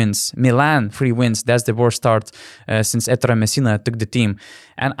 3 wins. Milan, 3 wins. That's the worst start since Ettore Messina took the team.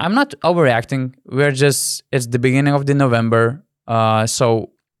 And I'm not overreacting. It's the beginning of the November. So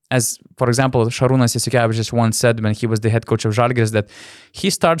as, for example, Šarūnas Jasikevičius once said when he was the head coach of Žalgiris that he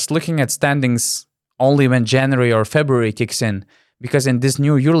starts looking at standings only when January or February kicks in. Because in this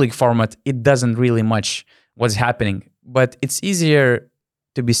new EuroLeague format, it doesn't really much what's happening. But it's easier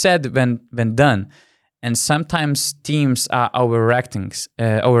to be said than done. And sometimes teams are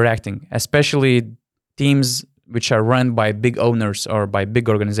overreacting, especially teams which are run by big owners or by big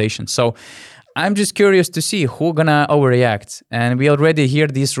organizations. So I'm just curious to see who's going to overreact. And we already hear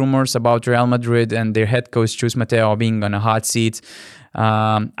these rumors about Real Madrid and their head coach, Chus Mateo, being on a hot seat.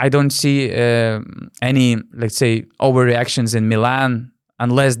 I don't see any, let's say, overreactions in Milan.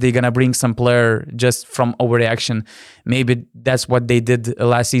 unless they're gonna bring some player just from overreaction. Maybe that's what they did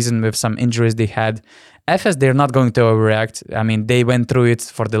last season with some injuries they had. FS, they're not going to overreact. I mean, they went through it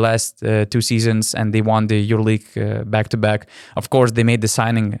for the last 2 seasons and they won the EuroLeague back-to-back. Of course, they made the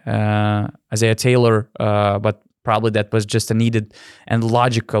signing Isaiah Taylor, but probably that was just a needed and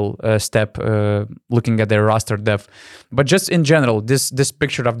logical step looking at their roster depth. But just in general, this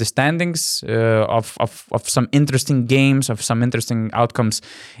picture of the standings, of some interesting games, of some interesting outcomes,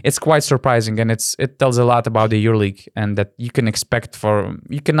 it's quite surprising, and it tells a lot about the EuroLeague, and that you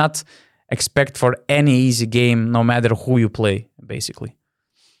cannot expect for any easy game, no matter who you play, basically.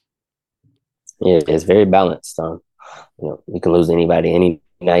 Yeah, it's very balanced. You can lose anybody any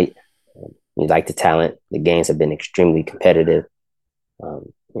night. We like the talent. The games have been extremely competitive.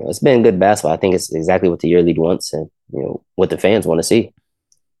 It's been good basketball. I think it's exactly what the EuroLeague wants, and what the fans want to see.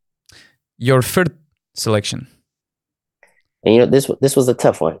 Your third selection, and this was a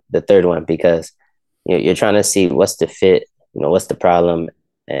tough one, the third one, because you're trying to see what's the fit, what's the problem,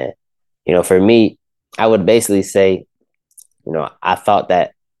 and for me, I would basically say, I thought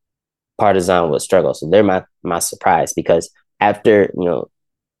that Partizan would struggle, so they're my surprise, because after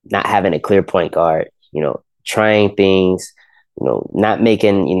not having a clear point guard, trying things, not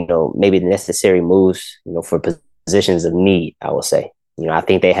making, maybe the necessary moves, for positions of need, I will say. I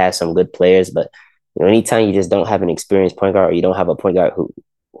think they have some good players, but anytime you just don't have an experienced point guard, or you don't have a point guard who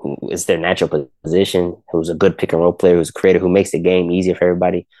is their natural position, who's a good pick and roll player, who's a creator, who makes the game easier for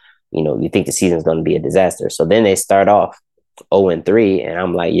everybody, you think the season's going to be a disaster. So then they start off 0-3, and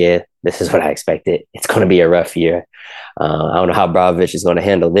I'm like, yeah, this is what I expected. It's going to be a rough year. I don't know how Brovich is going to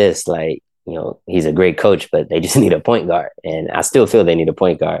handle this. Like, he's a great coach, but they just need a point guard. And I still feel they need a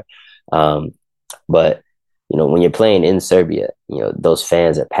point guard. But, when you're playing in Serbia, those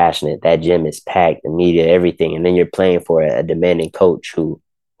fans are passionate. That gym is packed, the media, everything. And then you're playing for a demanding coach who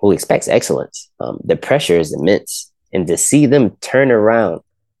expects excellence. The pressure is immense. And to see them turn around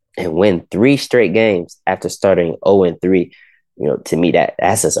and win 3 straight games after starting 0-3, to me,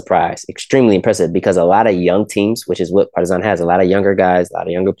 that's a surprise. Extremely impressive, because a lot of young teams, which is what Partizan has, a lot of younger guys, a lot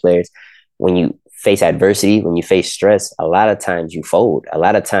of younger players, when you face adversity, when you face stress, a lot of times you fold. A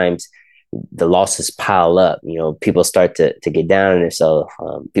lot of times the losses pile up. People start to get down on themselves.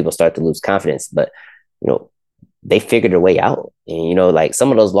 People start to lose confidence. But, they figured a way out. And, like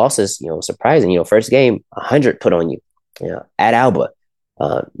some of those losses, surprising. First game, 100 put on you, at Alba.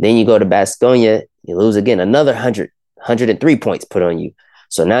 Then you go to Baskonia, you lose again, another 103 points put on you.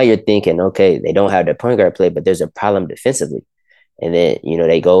 So now you're thinking, okay, they don't have their point guard play, but there's a problem defensively. And then,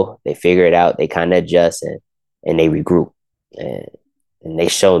 they figure it out, they kind of adjust, and they regroup. And they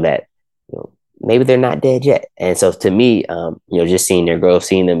show that, maybe they're not dead yet. And so to me, just seeing their growth,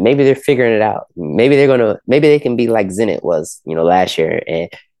 seeing them, maybe they're figuring it out. Maybe they can be like Zenit was, last year, and,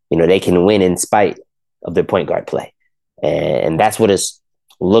 they can win in spite of their point guard play. And that's what it's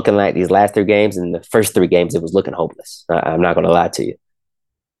looking like these last 3 games. And the first 3 games, it was looking hopeless. I'm not going to lie to you.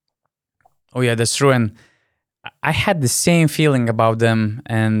 Oh, yeah, that's true. And I had the same feeling about them,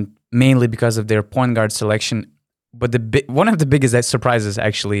 and mainly because of their point guard selection. But one of the biggest surprises,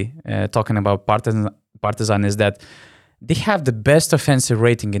 actually, talking about Partizan, is that they have the best offensive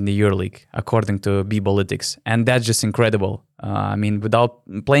rating in the EuroLeague, according to Beebalytics. And that's just incredible.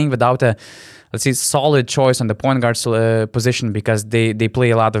 Without a, let's say, solid choice on the point guard position, because they play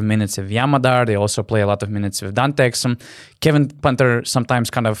a lot of minutes with Yamadar. They also play a lot of minutes with Dante Exum. Kevin Punter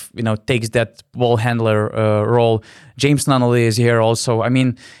sometimes kind of, takes that ball handler role. James Nunnally is here also.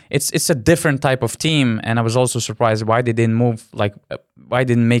 It's a different type of team. And I was also surprised why they didn't why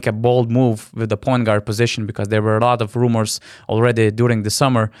didn't make a bold move with the point guard position, because there were a lot of rumors already during the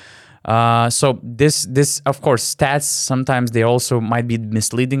summer. So this of course, stats sometimes they also might be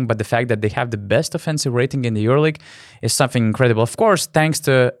misleading, but the fact that they have the best offensive rating in the EuroLeague is something incredible. Of course, thanks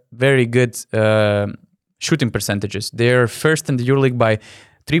to very good shooting percentages. They're first in the EuroLeague by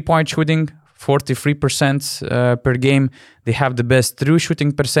 3-point shooting, 43% per game. They have the best true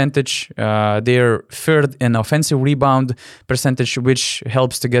shooting percentage. They're third in offensive rebound percentage, which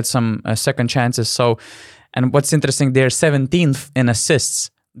helps to get some second chances. So, and what's interesting, they're 17th in assists,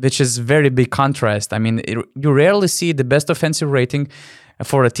 which is very big contrast. You rarely see the best offensive rating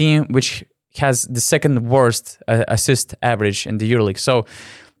for a team which has the second worst assist average in the EuroLeague. So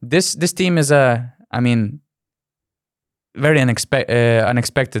this team is very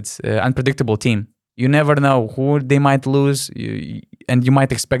unexpected, unpredictable team. You never know who they might lose, and you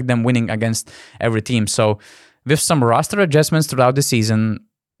might expect them winning against every team. So with some roster adjustments throughout the season,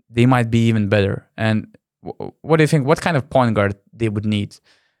 they might be even better. And what do you think? What kind of point guard they would need?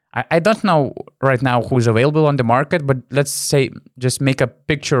 I don't know right now who's available on the market, but let's say just make a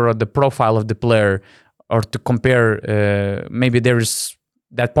picture of the profile of the player, or to compare. Maybe there is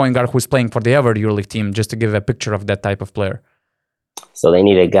that point guard who's playing for the other EuroLeague team, just to give a picture of that type of player. So they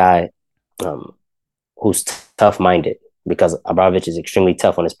need a guy who's tough-minded, because Abramovich is extremely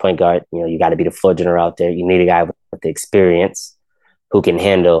tough on his point guard. You got to be the floor general out there. You need a guy with the experience who can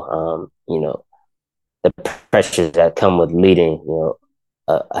handle, the pressures that come with leading,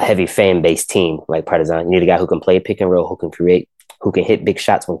 a heavy fan-based team like Partizan. You need a guy who can play pick and roll, who can create, who can hit big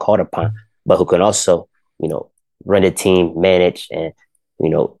shots when called upon, but who can also, run a team, manage, and,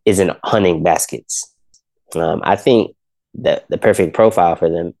 isn't hunting baskets. I think that the perfect profile for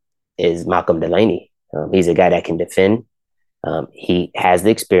them is Malcolm Delaney. He's a guy that can defend. He has the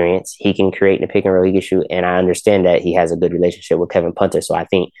experience. He can create in the pick and roll. He can shoot. And I understand that he has a good relationship with Kevin Punter. So I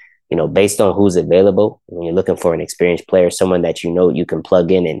think, based on who's available, when you're looking for an experienced player, someone that you can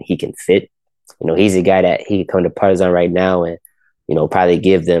plug in and he can fit, he's a guy that he can come to Partizan right now and, probably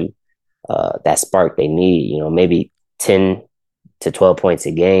give them that spark they need, maybe 10 to 12 points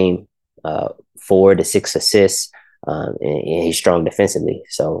a game, 4 to 6 assists, and he's strong defensively.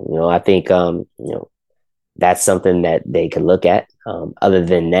 So, I think, that's something that they could look at. Other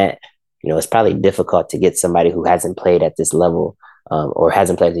than that, it's probably difficult to get somebody who hasn't played at this level, or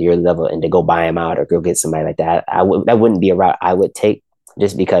hasn't played at your level, and to go buy him out or go get somebody like that. That wouldn't be a route I would take,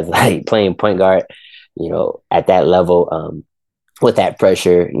 just because like playing point guard, at that level, with that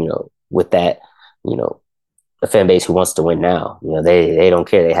pressure, with that, the fan base who wants to win now, they don't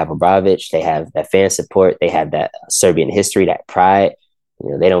care. They have Abramovich, they have that fan support, they have that Serbian history, that pride.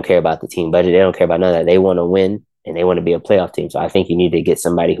 They don't care about the team budget. They don't care about none of that. They want to win, and they want to be a playoff team. So I think you need to get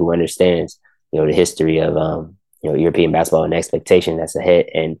somebody who understands, the history of, European basketball and the expectation that's ahead,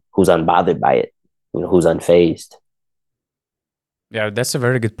 and who's unbothered by it, who's unfazed. Yeah, that's a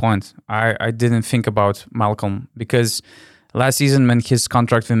very good point. I didn't think about Malcolm, because last season when his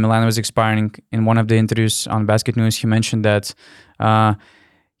contract with Milan was expiring, in one of the interviews on Basket News, he mentioned that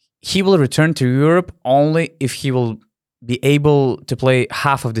he will return to Europe only if he will be able to play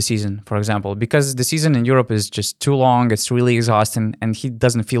half of the season, for example, because the season in Europe is just too long. It's really exhausting, and he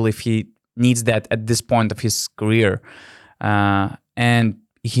doesn't feel if he needs that at this point of his career. And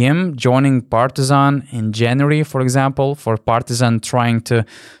him joining Partizan in January, for example, for Partizan trying to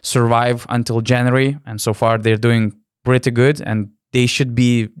survive until January, and so far they're doing pretty good, and they should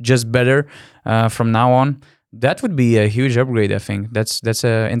be just better from now on. That would be a huge upgrade, I think. That's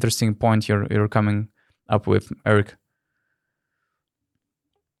an interesting point you're coming up with, Eric.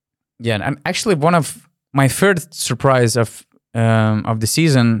 Yeah, and actually one of my third surprise of the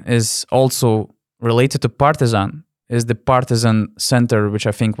season is also related to Partizan, is the Partizan center, which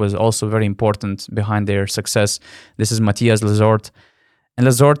I think was also very important behind their success. This is Matthias Lezort. And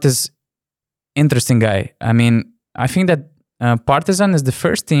Lezort is interesting guy. I mean, I think that Partizan is the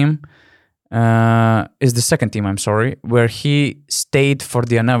second team, I'm sorry, where he stayed for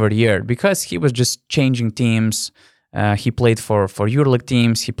another year, because he was just changing teams. He played for EuroLeague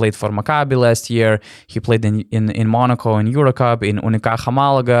teams. He played for Maccabi last year. He played in Monaco, in Eurocup, in Unicaja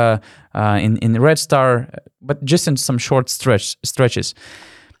Malaga, in Red Star, but just in some short stretches.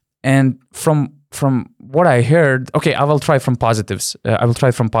 And from what I heard, okay, I will try from positives.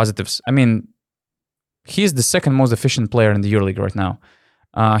 I mean, he's the second most efficient player in the EuroLeague right now.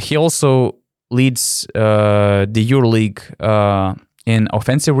 He also leads the EuroLeague in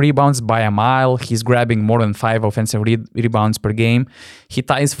offensive rebounds by a mile. He's grabbing more than 5 offensive rebounds per game. He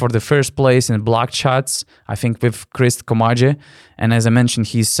ties for the first place in blocked shots, I think, with Chris Komadje. And as I mentioned,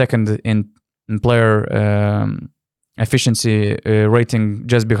 he's second in player efficiency rating,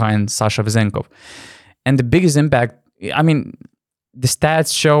 just behind Sasha Vezenkov. And the biggest impact, I mean, the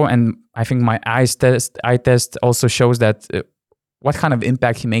stats show, and I think my eye test also shows that what kind of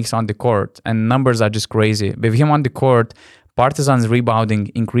impact he makes on the court. And numbers are just crazy. With him on the court, Partizan's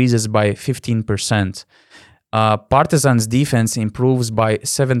rebounding increases by 15%. Partizan's defense improves by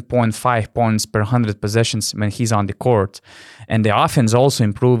 7.5 points per 100 possessions when he's on the court. And the offense also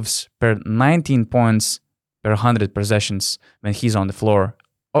improves per 19 points per 100 possessions when he's on the floor.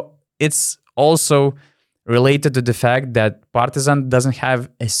 It's also related to the fact that Partizan doesn't have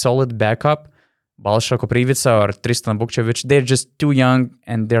a solid backup. Balša Koprivica or Tristan Vukcevic, they're just too young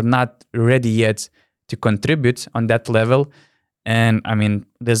and they're not ready yet to contribute on that level. And I mean,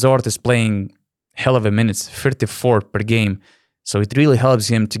 Lezort is playing hell of a minutes, 34 per game. So it really helps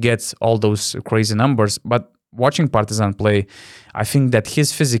him to get all those crazy numbers. But watching Partizan play, I think that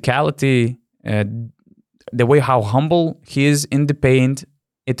his physicality, the way how humble he is in the paint,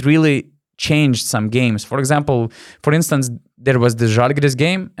 it really changed some games. For example, for instance, there was the Žalgiris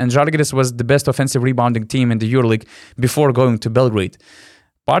game, and Žalgiris was the best offensive rebounding team in the EuroLeague before going to Belgrade.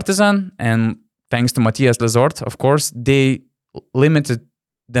 Partizan, and thanks to Matthias Lezort, of course, they limited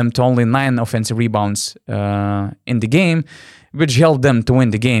them to only 9 offensive rebounds in the game, which helped them to win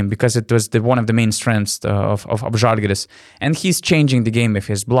the game because it was one of the main strengths of Žalgiris. And he's changing the game with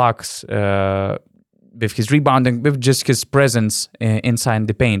his blocks, with his rebounding, with just his presence inside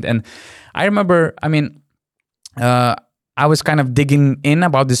the paint. And I remember, I was kind of digging in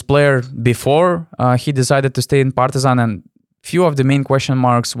about this player before he decided to stay in Partizan, and few of the main question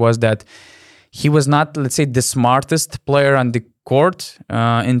marks was that he was not, let's say, the smartest player on the court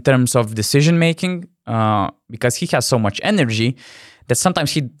in terms of decision making, because he has so much energy that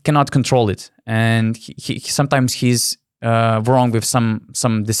sometimes he cannot control it, and he sometimes he's wrong with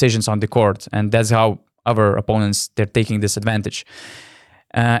some decisions on the court, and that's how other opponents, they're taking this advantage.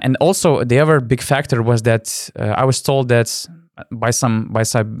 And also the other big factor was that I was told that by some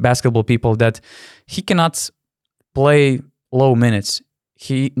basketball people that he cannot play low minutes.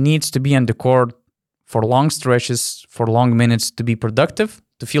 He needs to be on the court for long stretches, for long minutes, to be productive,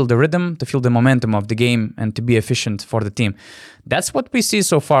 to feel the rhythm, to feel the momentum of the game, and to be efficient for the team. That's what we see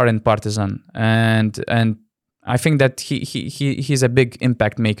so far in Partizan, and I think that he's a big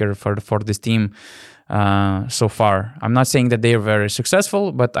impact maker for this team so far. I'm not saying that they are very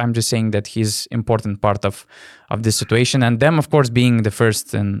successful, but I'm just saying that he's important part of this situation, and them, of course, being the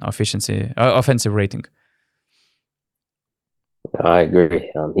first in offensive rating. I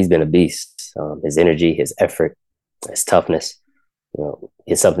agree. He's been a beast. His energy, his effort, his toughness,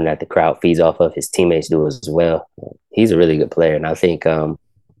 is something that the crowd feeds off of. His teammates do as well. He's a really good player, and I think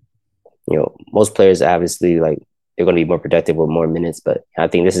most players obviously they're going to be more productive with more minutes, but I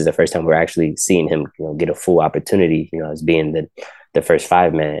think this is the first time we're actually seeing him, get a full opportunity, as being the first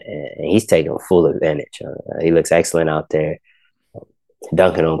 5-man, and he's taking full advantage. He looks excellent out there,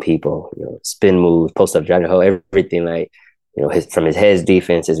 dunking on people, spin moves, post up, driving hole, everything from his head's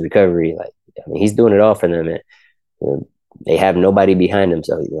defense, his recovery, he's doing it all for them, and they have nobody behind him,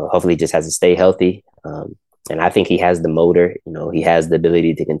 so hopefully he just has to stay healthy. And I think he has the motor, he has the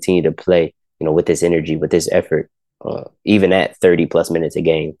ability to continue to play, with this energy, with this effort, even at 30 plus minutes a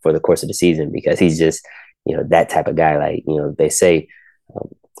game for the course of the season, because he's just, that type of guy. They say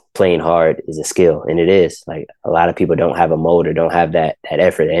playing hard is a skill, and it is. A lot of people don't have a motor, don't have that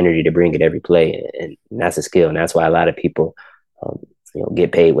effort, the energy to bring it every play, and that's a skill. And that's why a lot of people,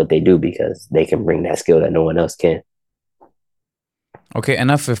 get paid what they do, because they can bring that skill that no one else can. Okay,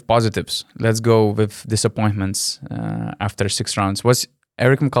 enough with positives. Let's go with disappointments after 6 rounds.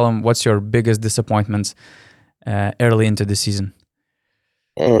 Eric McCollum, what's your biggest disappointment early into the season?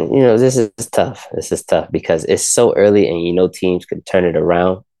 And, this is tough. This is tough because it's so early, and, teams could turn it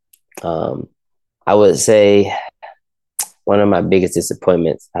around. I would say one of my biggest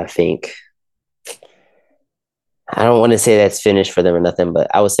disappointments, I think, I don't want to say that's finished for them or nothing,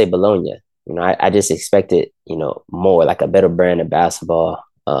 but I would say Bologna. I just expected, more, like a better brand of basketball,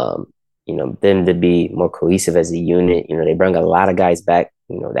 them to be more cohesive as a unit. They bring a lot of guys back,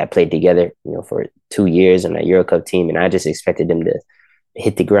 that played together, for 2 years on a Euro Cup team. And I just expected them to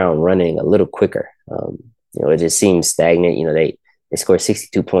hit the ground running a little quicker. It just seems stagnant. They scored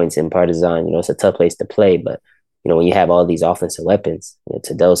 62 points in Partizan. It's a tough place to play, but, when you have all these offensive weapons,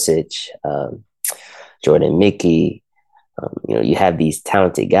 Tadosic, Jordan Mickey, you have these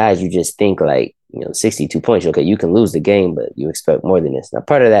talented guys, you just think 62 points, okay, you can lose the game, but you expect more than this. Now,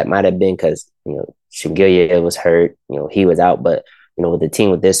 part of that might have been because, Shingilia was hurt, he was out, but, with a team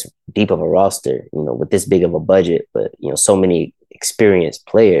with this deep of a roster, with this big of a budget, but, so many experienced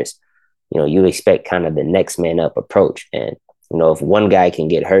players, you expect kind of the next man up approach. And, if one guy can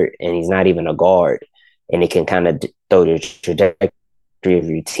get hurt and he's not even a guard, and it can kind of throw the trajectory of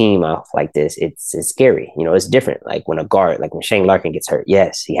your team off like this, it's scary. It's different. When a guard, when Shane Larkin gets hurt,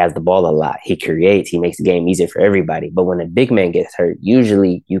 yes, he has the ball a lot. He creates, he makes the game easier for everybody. But when a big man gets hurt,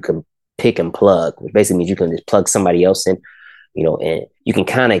 usually you can pick and plug, which basically means you can just plug somebody else in, and you can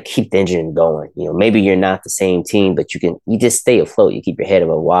kind of keep the engine going. Maybe you're not the same team, but you just stay afloat. You keep your head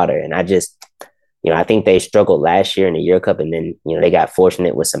above water. And I think they struggled last year in the Euro Cup, and then, they got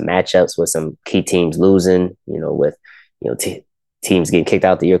fortunate with some matchups with some key teams losing, with, teams getting kicked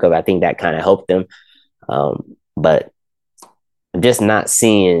out the Euro Cup. I think that kind of helped them. But I'm just not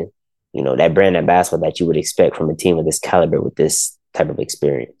seeing, that brand of basketball that you would expect from a team of this caliber with this type of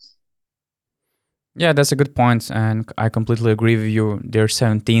experience. Yeah, that's a good point, and I completely agree with you. They're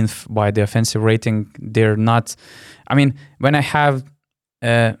 17th by the offensive rating. They're not... when I have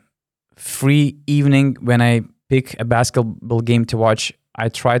a free evening, when I pick a basketball game to watch, I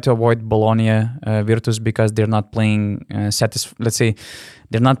try to avoid Bologna, Virtus, because they're not playing let's say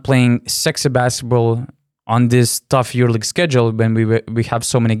they're not playing sexy basketball on this tough EuroLeague schedule when we have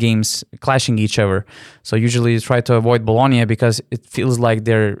so many games clashing each other. So usually try to avoid Bologna because it feels like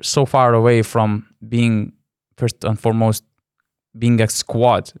they're so far away from being, first and foremost, being a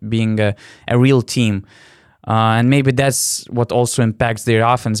squad, being a real team. And maybe that's what also impacts their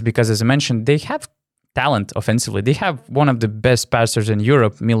offense because, as I mentioned, they have talent offensively. They have one of the best passers in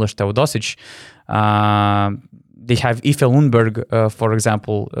Europe, Milos Teodosic. They have Ife Lundberg, for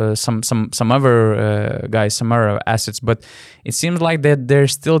example, some other guys, some other assets. But it seems like that they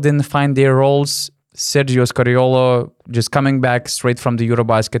still didn't find their roles. Sergio Scariolo just coming back straight from the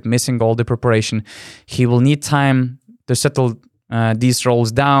Eurobasket, missing all the preparation. He will need time to settle these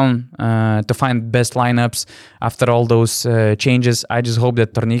roles down, to find best lineups after all those changes. I just hope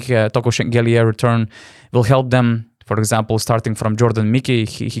that Toko Shengelia return will help them. For example, starting from Jordan Mickey,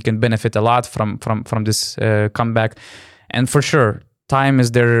 he can benefit a lot from this comeback. And for sure, time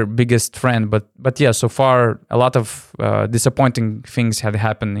is their biggest friend. But yeah, so far, a lot of disappointing things had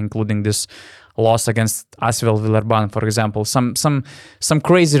happened, including this loss against Asvel Villeurbanne, for example. Some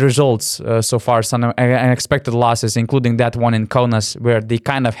crazy results so far, some unexpected losses, including that one in Kaunas, where they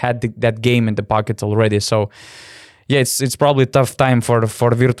kind of had that game in the pocket already. So yeah, it's probably a tough time for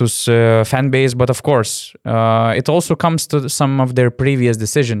Virtus fan base, but of course, it also comes to some of their previous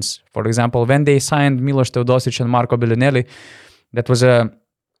decisions. For example, when they signed Milos Teodosic and Marco Bellinelli, that was a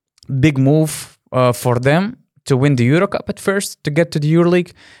big move for them to win the Eurocup at first, to get to the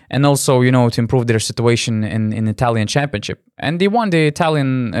EuroLeague, and also, to improve their situation in Italian Championship. And they won the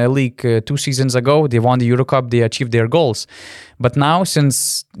Italian League 2 seasons ago. They won the Eurocup. They achieved their goals. But now,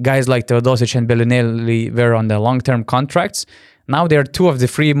 since guys like Teodosic and Bellinelli were on the long-term contracts, now they're 2 of the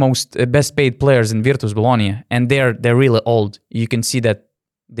 3 most best paid players in Virtus Bologna, and they're really old. You can see that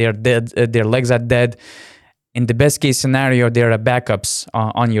they're dead. Their legs are dead. In the best case scenario, they're backups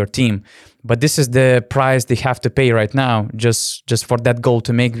on your team. But this is the price they have to pay right now, just for that goal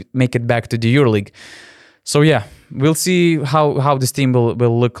to make it back to the EuroLeague. So yeah, we'll see how this team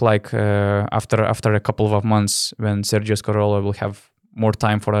will look like after a couple of months when Sergio Scariolo will have more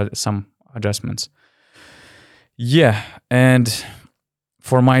time for some adjustments. Yeah, and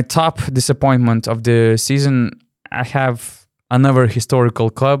for my top disappointment of the season, I have another historical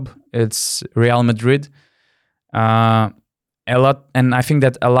club. It's Real Madrid. A lot, and I think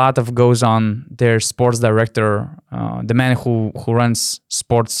that a lot of goes on their sports director, the man who runs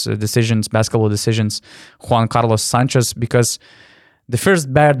sports decisions, basketball decisions, Juan Carlos Sanchez, because the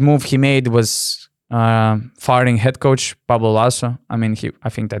first bad move he made was firing head coach Pablo Lasso. I mean, I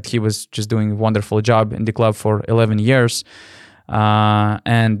think that he was just doing a wonderful job in the club for 11 years,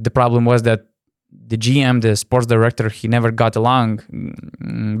 and the problem was that the GM, the sports director, he never got along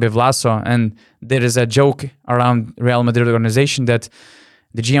with Lasso. And there is a joke around Real Madrid organization that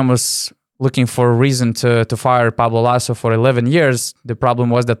the GM was looking for a reason to fire Pablo Lasso for 11 years. The problem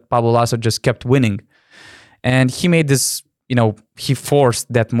was that Pablo Lasso just kept winning. And he made this, he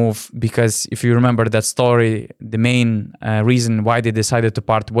forced that move because if you remember that story, the main reason why they decided to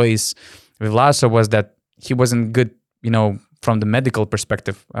part ways with Lasso was that he wasn't good, from the medical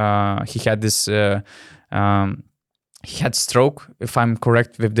perspective. He had this, he had stroke, if I'm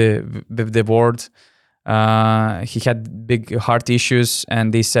correct with the word. He had big heart issues,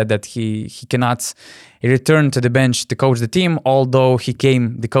 and they said that he cannot return to the bench to coach the team, although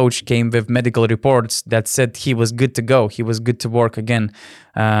the coach came with medical reports that said he was good to go. He was good to work again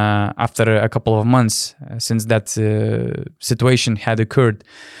after a couple of months since that situation had occurred.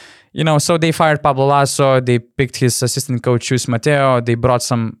 So they fired Pablo Lasso, they picked his assistant coach, Chus Mateo, they brought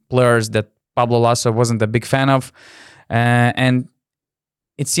some players that Pablo Lasso wasn't a big fan of, and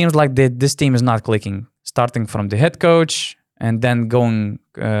it seems like this team is not clicking, starting from the head coach and then going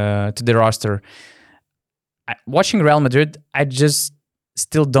to the roster. Watching Real Madrid, I just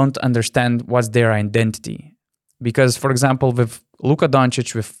still don't understand what's their identity. Because, for example, with Luka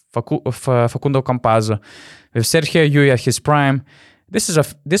Doncic, with Facundo Campazzo, with Sergio Llull at his prime, this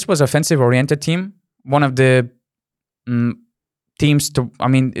was offensive-oriented team. One of the teams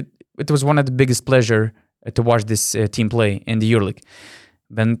it was one of the biggest pleasure to watch this team play in the EuroLeague.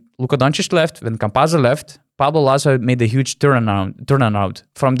 When Luka Doncic left, when Campazzo left, Pablo Lasso made a huge turnaround.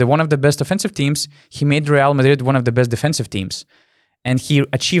 From one of the best offensive teams, he made Real Madrid one of the best defensive teams. And he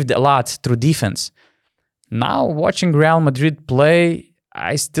achieved a lot through defense. Now, watching Real Madrid play,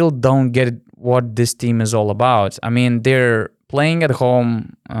 I still don't get what this team is all about. I mean, they're playing at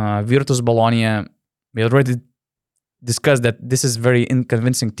home, Virtus Bologna. We already discussed that this is a very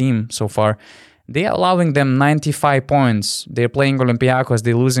inconvincing team so far. they're allowing them 95 points. They're playing Olympiacos.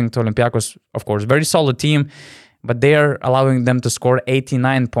 They're losing to Olympiacos, of course. Very solid team, but they're allowing them to score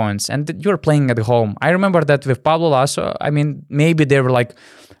 89 points. And you're playing at home. I remember that with Pablo Lasso, I mean, maybe they were like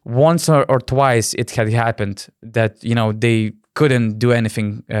once or twice it had happened that, they couldn't do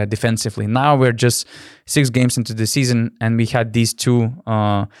anything defensively. Now we're just 6 games into the season and we had these 2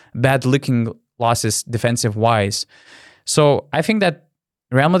 bad-looking losses defensive-wise. So I think that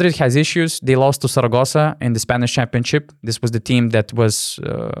Real Madrid has issues. They lost to Zaragoza in the Spanish Championship. This was the team that was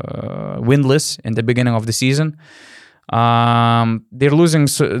winless in the beginning of the season. They're losing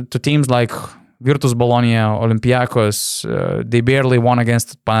to teams like Virtus Bologna, Olympiacos. They barely won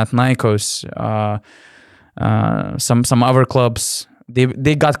against Panathinaikos. Some other clubs.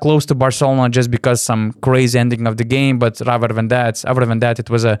 They got close to Barcelona just because some crazy ending of the game, but other than that, it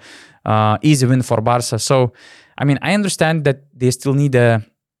was a easy win for Barca. So, I mean, I understand that they still need a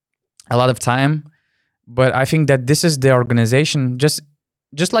lot of time, but I think that this is the organization.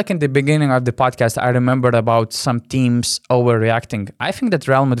 Just like in the beginning of the podcast, I remembered about some teams overreacting. I think that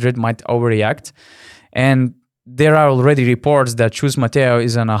Real Madrid might overreact, and there are already reports that Chus Mateo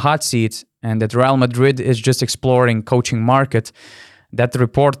is on a hot seat and that Real Madrid is just exploring coaching market. That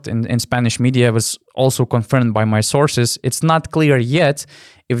report in Spanish media was also confirmed by my sources. It's not clear yet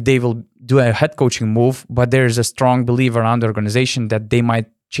if they will do a head coaching move, but there is a strong belief around the organization that they might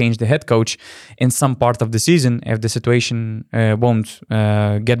change the head coach in some part of the season if the situation won't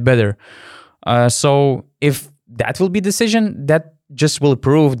get better. So if that will be decision, that just will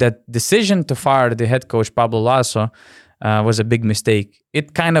prove that decision to fire the head coach Pablo Lasso was a big mistake.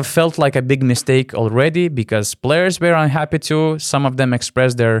 It kind of felt like a big mistake already because players were unhappy too. Some of them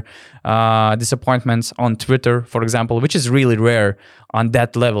expressed their disappointments on Twitter, for example, which is really rare on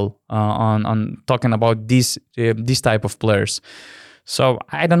that level, on talking about these type of players. So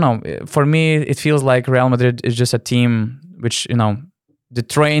I don't know. For me, it feels like Real Madrid is just a team which, the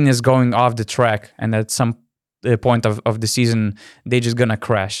train is going off the track, and at some point of the season, they're just gonna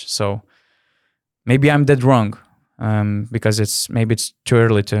crash. So maybe I'm dead wrong. Because it's too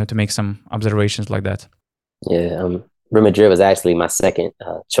early to make some observations like that. Yeah, Real Madrid was actually my second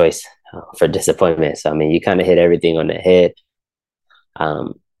choice for disappointment. So I mean, you kind of hit everything on the head.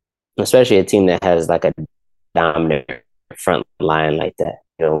 Especially a team that has like a dominant front line like that.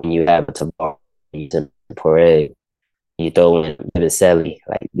 When you have a Tabar, you throw in Bibicelli,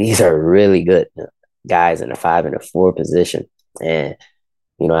 like these are really good guys in the 5 and the 4 position. And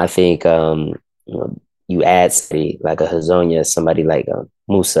I think you add somebody like a Hazonia, somebody like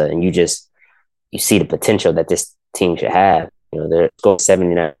Musa, and you see the potential that this team should have. They're scoring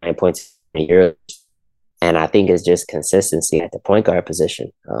 79 points in Europe, and I think it's just consistency at the point guard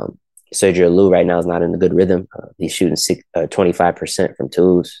position. Sergio Llu right now is not in a good rhythm. He's shooting 25% from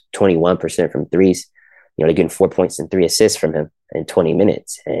twos, 21% from threes. They're getting 4 points and 3 assists from him in 20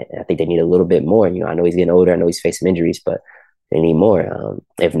 minutes. And I think they need a little bit more. I know he's getting older. I know he's facing injuries, but they need more.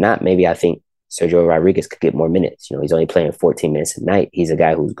 If not, maybe I think Sergio Rodriguez could get more minutes. He's only playing 14 minutes a night. He's a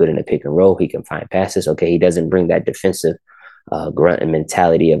guy who's good in the pick and roll. He can find passes. Okay, he doesn't bring that defensive grunt and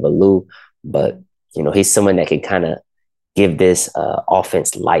mentality of a Lou, but he's someone that can kind of give this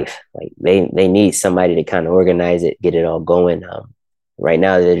offense life. Like they need somebody to kind of organize it, get it all going. Right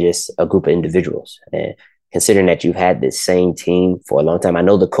now, they're just a group of individuals, and considering that you've had this same team for a long time, I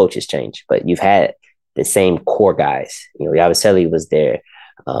know the coaches changed, but you've had the same core guys. Yabusele was there.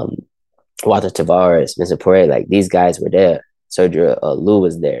 Walter Tavares, Vincent Poirier, like these guys were there. Sergio Llu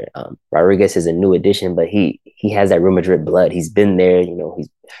was there. Rodriguez is a new addition, but he has that Real Madrid blood. He's been there, he's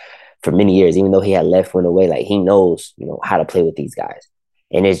for many years, even though he had left, went away, like he knows, how to play with these guys.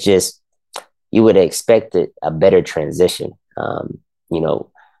 And it's just, you would have expected a better transition.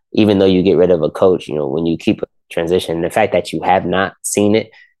 Even though you get rid of a coach, when you keep a transition, the fact that you have not seen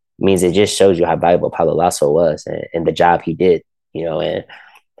it means it just shows you how valuable Pablo Lasso was and the job he did, and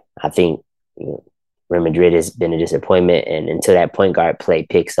I think, Real Madrid has been a disappointment, and until that point guard play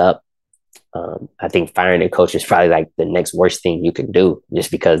picks up, I think firing a coach is probably like the next worst thing you can do,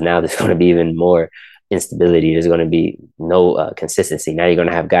 just because now there's going to be even more instability. There's going to be no consistency. Now you're going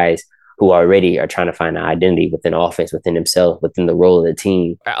to have guys who already are trying to find an identity within offense, within themselves, within the role of the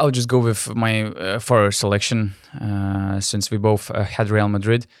team. I'll just go with my for selection since we both had Real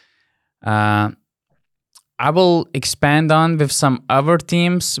Madrid. I will expand on with some other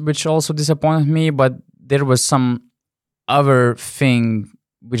teams which also disappointed me, but there was some other thing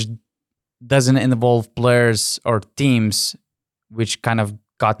which doesn't involve players or teams which kind of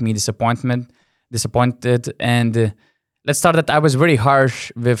got me disappointed. And let's start that I was very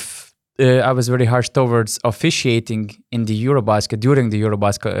harsh with I was very harsh towards officiating in the Eurobasket during the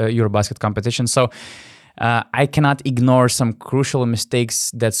Eurobasket competition. So I cannot ignore some crucial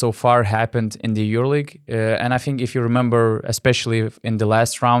mistakes that so far happened in the EuroLeague. And I think if you remember, especially in the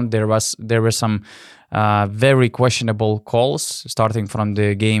last round, there were some very questionable calls starting from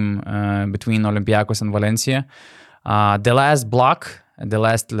the game between Olympiacos and Valencia. The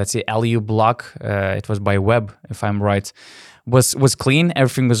last, let's say, alley-oop block, it was by Webb, if I'm right, was clean.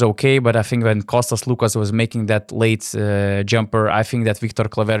 Everything was okay, but I think when Kostas Lukas was making that late jumper, I think that Victor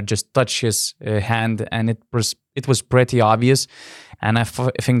Claver just touched his hand, and it was pretty obvious. And I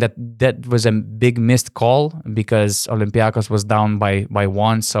think that was a big missed call because Olympiacos was down by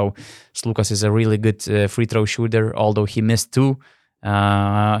one. So Lukas is a really good free throw shooter, although he missed two.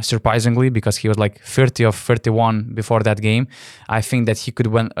 Surprisingly, because he was like 30 of 31 before that game. I think that he could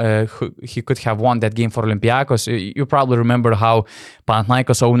have won that game for Olympiacos. You probably remember how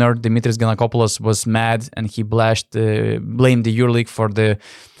Panathinaikos owner Dimitris Giannakopoulos was mad and he blamed the EuroLeague for the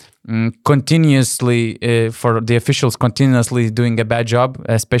for the officials continuously doing a bad job,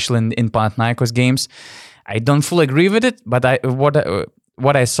 especially in Panathinaikos games. I don't fully agree with it, but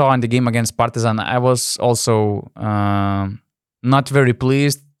what I saw in the game against Partizan, I was also not very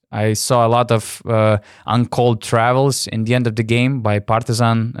pleased. I saw a lot of uncalled travels in the end of the game by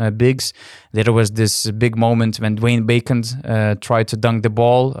Partizan bigs. There was this big moment when Dwayne Bacon tried to dunk the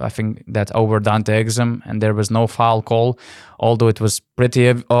ball. I think that over Dante Exum, and there was no foul call, although it was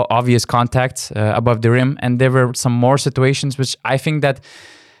pretty obvious contact above the rim. And there were some more situations which I think that,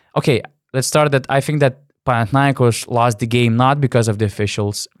 okay, let's start that. I think that Panathinaikos lost the game not because of the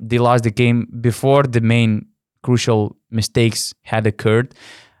officials. They lost the game before the main crucial mistakes had occurred,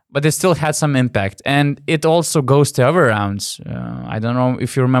 but they still had some impact. And it also goes to other rounds. I don't know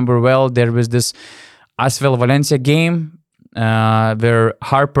if you remember well, there was this Asvel Valencia game where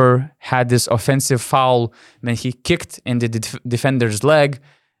Harper had this offensive foul when he kicked in the defender's leg.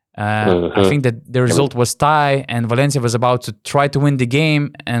 I think that the result was tie, and Valencia was about to try to win the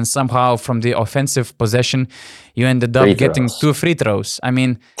game, and somehow from the offensive possession, you ended up getting 2 free throws. I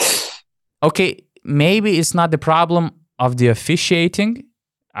mean, okay, maybe it's not the problem of the officiating.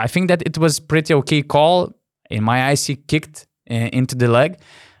 I think that it was pretty okay call. In my eyes, he kicked into the leg.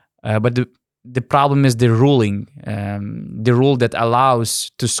 But the problem is the ruling. The rule that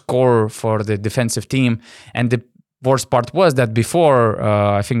allows to score for the defensive team. And the worst part was that before,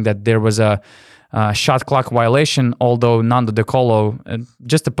 I think that there was a shot clock violation, although Nando De Colo,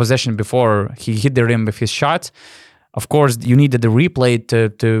 just a possession before he hit the rim with his shot. Of course, you needed the replay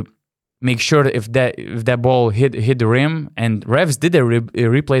to make sure if that ball hit the rim, and refs did a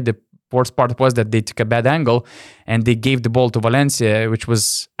replay. The worst part was that they took a bad angle and they gave the ball to Valencia, which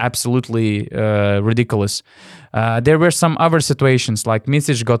was absolutely ridiculous. There were some other situations, like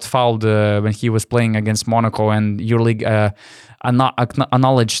Micic got fouled when he was playing against Monaco, and EuroLeague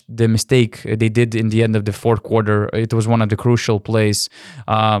acknowledged the mistake they did in the end of the fourth quarter. It was one of the crucial plays.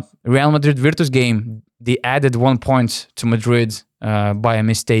 Real Madrid Virtus game, they added 1 point to Madrid by a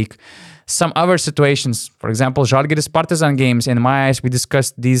mistake. Some other situations, for example, Žalgiris Partizan games, in my eyes, we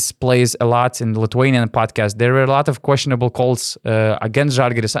discussed these plays a lot in the Lithuanian podcast. There were a lot of questionable calls against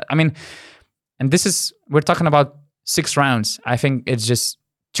Žalgiris. I mean, and we're talking about 6 rounds. I think it's just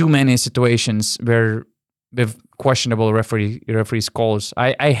too many situations where with questionable referees calls.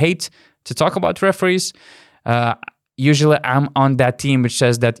 I hate to talk about referees. Usually I'm on that team which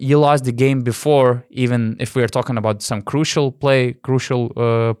says that you lost the game before, even if we are talking about some crucial play, crucial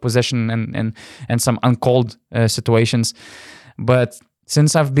possession and some uncalled situations. But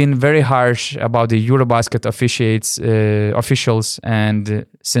since I've been very harsh about the Eurobasket officials, and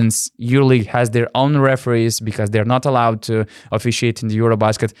since EuroLeague has their own referees because they're not allowed to officiate in the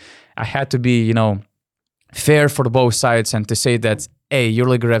Eurobasket, I had to be, fair for both sides and to say that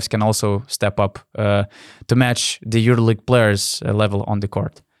EuroLeague refs can also step up to match the EuroLeague players' level on the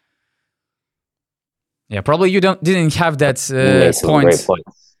court. Yeah, probably you didn't have that point.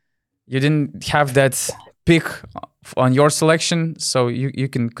 You didn't have that pick on your selection, so you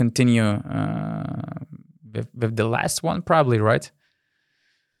can continue with the last one, probably, right?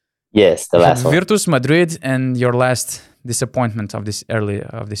 Yes, the last one. Virtus Madrid and your last disappointment of this early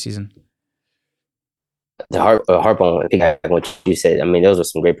of the season. The Harper, I think what you said. I mean, those were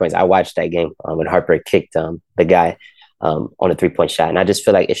some great points. I watched that game when Harper kicked the guy on a 3-point shot, and I just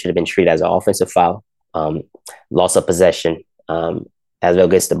feel like it should have been treated as an offensive foul. Loss of possession. Asvel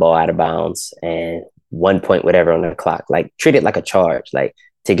gets the ball out of bounds, and 1 point, whatever, on the clock. Like, treat it like a charge. Like,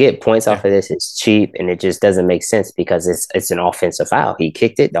 to get points off of this is cheap, and it just doesn't make sense because it's an offensive foul. He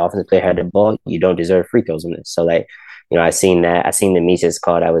kicked it. The offensive player had the ball. You don't deserve free throws on this. So, like, I seen that. I seen the Mises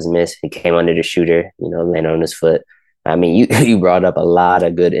call that was missed. He came under the shooter, landed on his foot. I mean, you you brought up a lot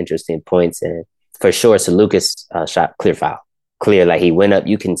of good, interesting points, and for sure, so Lucas shot clear foul, clear like he went up.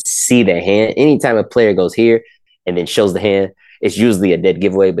 You can see the hand. Anytime a player goes here and then shows the hand, it's usually a dead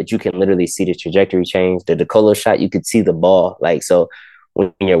giveaway. But you can literally see the trajectory change. The DeColo shot, you could see the ball. Like so,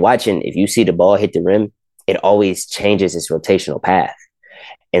 when you're watching, if you see the ball hit the rim, it always changes its rotational path.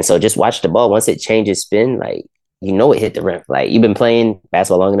 And so just watch the ball. Once it changes spin, like it hit the rim. Like you've been playing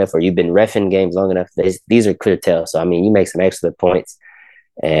basketball long enough, or you've been reffing games long enough. These are clear tells. So I mean, you make some excellent points,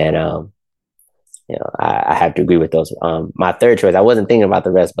 and I have to agree with those. My third choice, I wasn't thinking about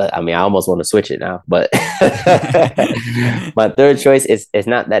the rest, but I mean, I almost want to switch it now. But my third choice is it's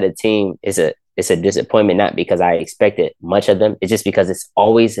not that a team is it's a disappointment, not because I expected much of them. It's just because it's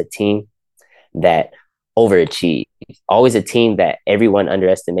always a team that overachieve. Always a team that everyone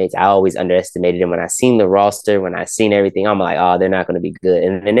underestimates. I always underestimated them. When I seen the roster, when I seen everything, I'm like, oh, they're not going to be good.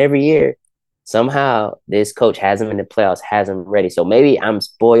 And then every year, somehow this coach has them in the playoffs, has them ready. So maybe I'm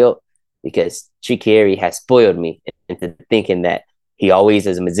spoiled because Trikieri has spoiled me into thinking that he always,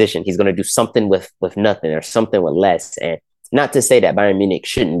 as a musician, he's going to do something with nothing or something with less. And not to say that Bayern Munich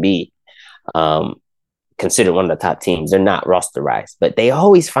shouldn't be considered one of the top teams. They're not rosterized, but they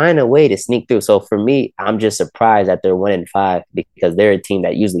always find a way to sneak through. So for me, I'm just surprised that they're 1-5 because they're a team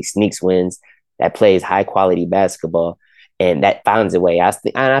that usually sneaks wins, that plays high quality basketball, and that finds a way. And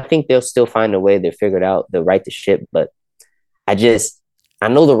I think they'll still find a way. They'll figure it out. They'll right the ship. But I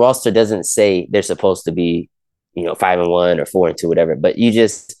know the roster doesn't say they're supposed to be, 5-1 or 4-2, whatever. But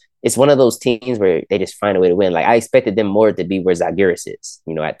it's one of those teams where they just find a way to win. Like I expected them more to be where Zalgiris is,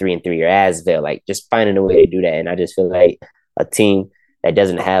 at 3-3 or Asvel, like just finding a way to do that. And I just feel like a team that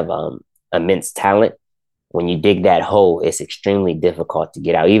doesn't have immense talent, when you dig that hole, it's extremely difficult to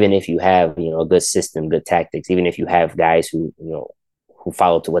get out. Even if you have, a good system, good tactics, even if you have guys who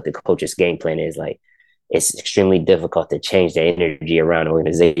follow to what the coach's game plan is, like it's extremely difficult to change the energy around an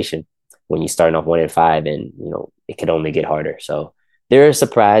organization when you're starting off 1-5 and, it could only get harder. So they're a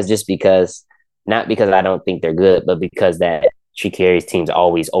surprise just because, not because I don't think they're good, but because that Trikieri's teams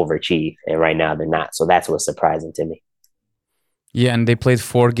always overachieve. And right now they're not. So that's what's surprising to me. Yeah, and they played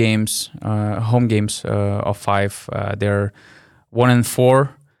 4 games, home games of 5. They're 1-4.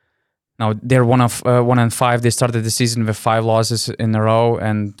 Now they're 1-5. They started the season with 5 losses in a row,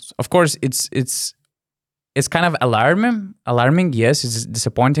 and of course it's kind of alarming. Yes, it's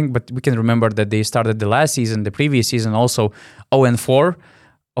disappointing, but we can remember that they started the previous season also 0-4.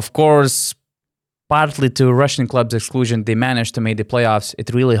 Of course, partly to Russian clubs' exclusion, they managed to make the playoffs.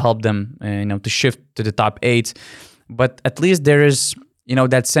 It really helped them, to shift to the top 8. But at least there is,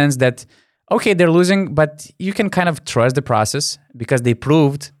 that sense that, okay, they're losing, but you can kind of trust the process because they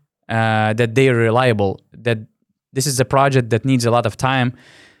proved that they are reliable, that this is a project that needs a lot of time.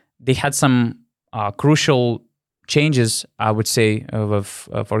 They had some crucial changes, I would say, of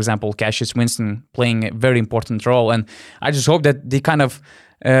for example, Cassius Winston playing a very important role. And I just hope that they kind of,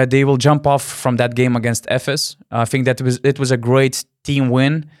 they will jump off from that game against Efes. I think that it was a great team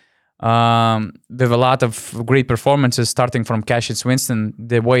win. With a lot of great performances starting from Cassius Winston,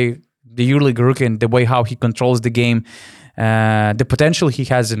 the way the EuroLeague rookie and the way how he controls the game, the potential he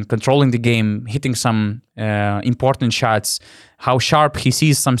has in controlling the game, hitting some important shots, how sharp he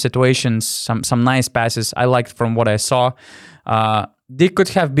sees some situations, some nice passes. I liked from what I saw. They could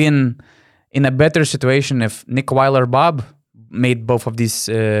have been in a better situation if Nick Weiler-Bob made both of these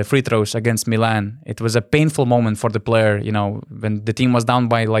free throws against Milan. It was a painful moment for the player, when the team was down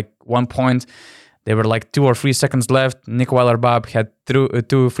by like 1 point. There were like 2 or 3 seconds left. Nick Weiler-Bob had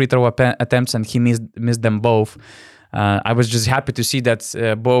 2 free throw attempts and he missed them both. I was just happy to see that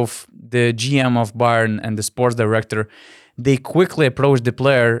both the GM of Bayern and the sports director, they quickly approached the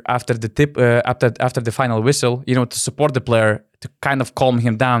player after the tip, after the final whistle, to support the player, to kind of calm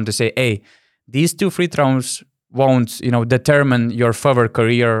him down, to say, hey, these 2 free throws won't, determine your further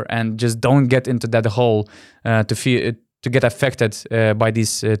career, and just don't get into that hole to get affected by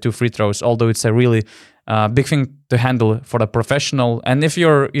these 2 free throws. Although it's a really big thing to handle for a professional, and if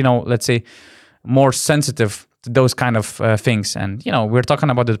you're, let's say, more sensitive to those kind of things, and we're talking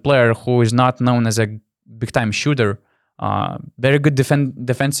about a player who is not known as a big time shooter, very good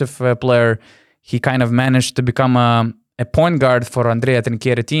defensive player. He kind of managed to become a point guard for Andrea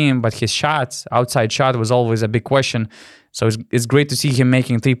Trinchieri team, but his outside shot was always a big question. So it's great to see him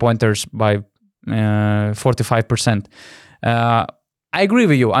making 3-pointers by 45%. I agree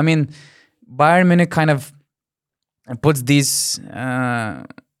with you. I mean, Bayern Munich kind of puts these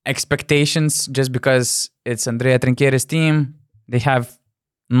expectations just because it's Andrea Trinchieri's team. They have,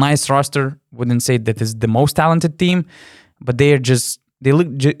 nice roster. Wouldn't say that is the most talented team, but they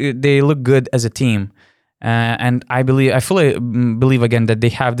look good as a team. And I fully believe again that they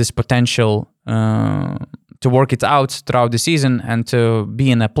have this potential to work it out throughout the season and to be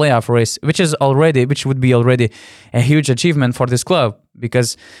in a playoff race, which would be already a huge achievement for this club.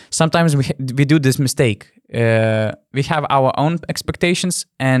 Because sometimes we do this mistake. We have our own expectations,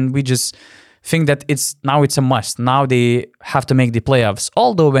 and we just think that it's a must. Now they have to make the playoffs.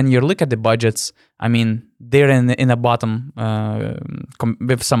 Although when you look at the budgets, I mean, they're in the bottom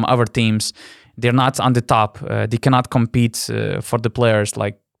with some other teams. They're not on the top. They cannot compete for the players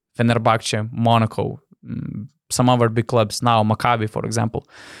like Fenerbahce, Monaco, some other big clubs now, Maccabi, for example.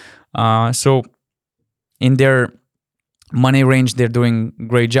 So in their money range, they're doing a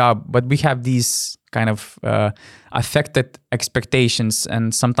great job. But we have these kind of affected expectations,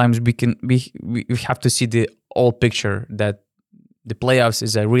 and sometimes we have to see the whole picture that the playoffs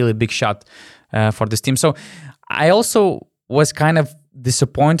is a really big shot for this team. So I also was kind of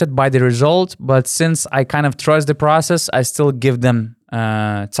disappointed by the result, but since I kind of trust the process, I still give them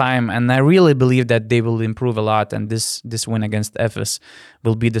time, and I really believe that they will improve a lot, and this win against Efes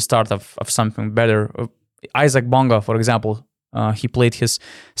will be the start of something better. Isaac Bonga, for example, he played his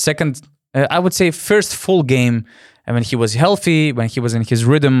second, I would say first full game, and when he was healthy, when he was in his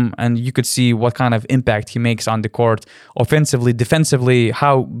rhythm, and you could see what kind of impact he makes on the court, offensively, defensively,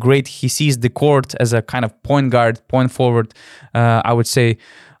 how great he sees the court as a kind of point guard, point forward. I would say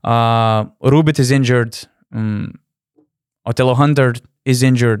Rubit is injured, Otello Hunter is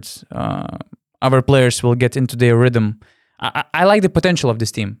injured. Other players will get into their rhythm. I like the potential of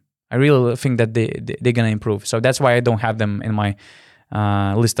this team. I really think that they're gonna improve. So that's why I don't have them in my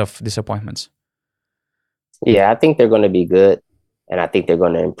list of disappointments. Yeah, I think they're going to be good, and I think they're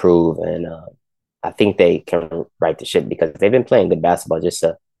going to improve, and I think they can right the ship because they've been playing good basketball, just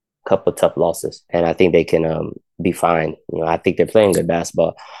a couple of tough losses, and I think they can be fine. I think they're playing good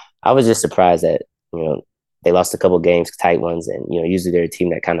basketball. I was just surprised that they lost a couple of games, tight ones, and usually they're a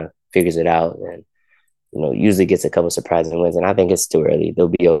team that kind of figures it out and usually gets a couple of surprising wins. And I think it's too early; they'll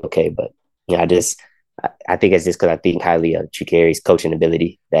be okay. But I think it's just because I think highly of Chikari's coaching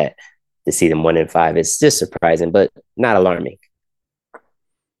ability that. To see them 1-5, it's just surprising, but not alarming.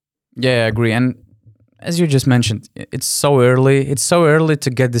 Yeah, I agree. And as you just mentioned, it's so early. It's so early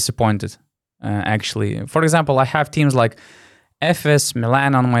to get disappointed. Actually, for example, I have teams like Efes,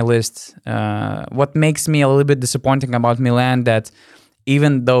 Milan on my list. What makes me a little bit disappointing about Milan that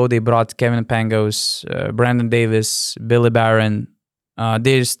even though they brought Kevin Pangos, Brandon Davis, Billy Barron,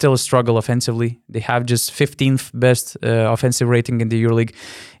 they still struggle offensively. They have just 15th best offensive rating in the EuroLeague.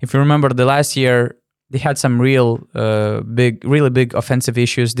 If you remember the last year, they had some really big offensive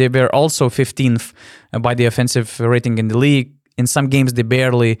issues. They were also 15th by the offensive rating in the league. In some games, they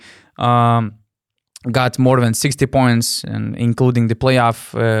barely got more than 60 points, and including the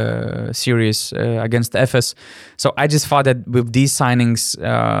playoff series against Efes. So I just thought that with these signings,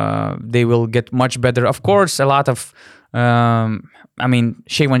 they will get much better. Of course, a lot of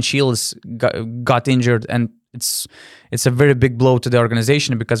Shaywan Shields got injured, and it's a very big blow to the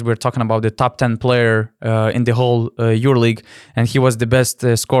organization because we're talking about the top 10 player in the whole EuroLeague, and he was the best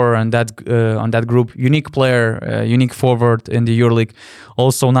scorer on that group. Unique player, unique forward in the EuroLeague.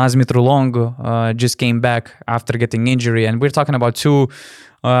 Also, Nazmi Trulong just came back after getting injury, and we're talking about two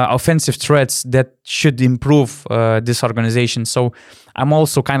offensive threats that should improve this organization. So I'm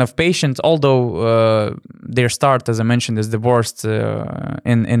also kind of patient, although their start, as I mentioned, is the worst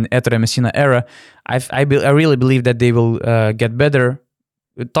in Ettore Messina era. I really believe that they will get better.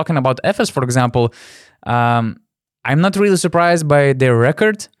 Talking about Efes, for example, I'm not really surprised by their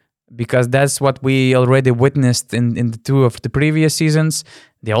record because that's what we already witnessed in the two of the previous seasons.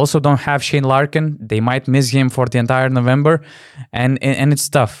 They also don't have Shane Larkin. They might miss him for the entire November, and it's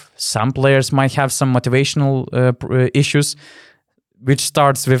tough. Some players might have some motivational issues, which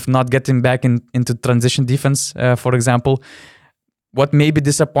starts with not getting back into transition defense, for example. What maybe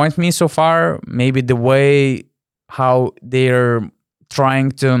disappoints me so far, maybe the way how they're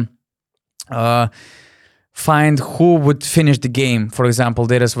trying to find who would finish the game. For example,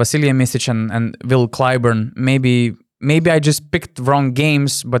 there is Vasilija Micic and Will Clyburn. Maybe I just picked wrong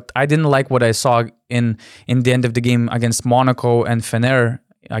games, but I didn't like what I saw in the end of the game against Monaco and Fener.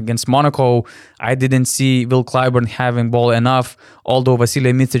 Against Monaco, I didn't see Will Clyburn having ball enough. Although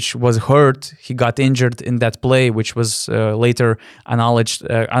Vasilija Micic was hurt, he got injured in that play, which was later acknowledged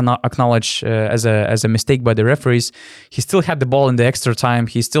as a mistake by the referees. He still had the ball in the extra time.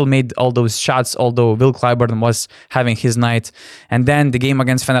 He still made all those shots, although Will Clyburn was having his night. And then the game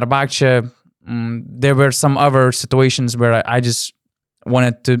against Fenerbahce, there were some other situations where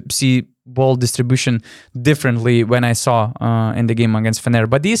wanted to see ball distribution differently when I saw in the game against Fener.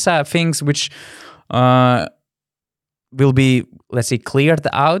 But these are things which will be, let's say, cleared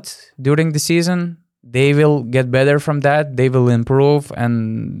out during the season. They will get better from that. They will improve,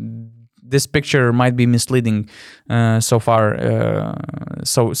 and this picture might be misleading so far,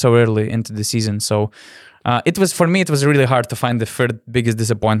 so early into the season. So it was, for me, it was really hard to find the third biggest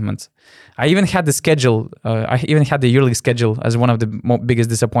disappointment. I even had the schedule. I even had the EuroLeague schedule as one of the biggest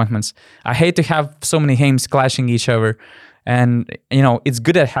disappointments. I hate to have so many games clashing each other. And it's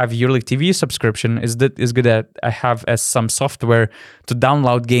good to have EuroLeague TV subscription. It's good that I have some software to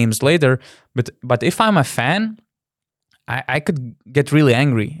download games later. But if I'm a fan, I could get really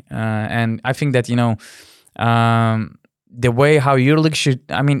angry. And I think that the way how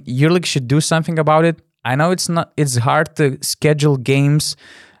EuroLeague should do something about it. I know it's hard to schedule games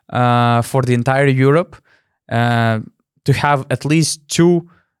for the entire Europe to have at least 2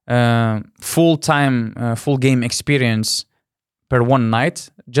 full game experience per one night.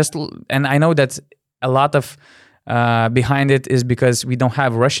 And I know that a lot of behind it is because we don't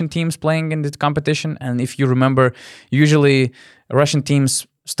have Russian teams playing in the competition. And if you remember, usually Russian teams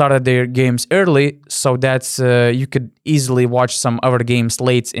started their games early so that you could easily watch some other games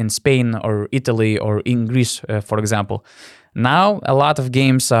late in Spain or Italy or in Greece, for example. Now, a lot of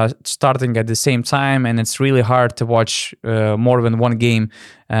games are starting at the same time, and it's really hard to watch more than one game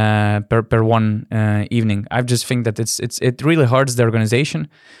per one evening. I just think that it really hurts the organization,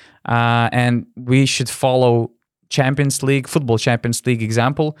 and we should follow football Champions League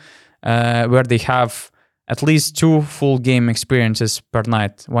example, where they have at least 2 full game experiences per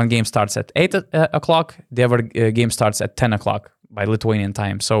night. One game starts at 8 o'clock, the other game starts at 10 o'clock by Lithuanian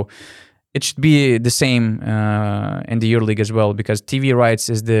time. So it should be the same in the EuroLeague as well, because TV rights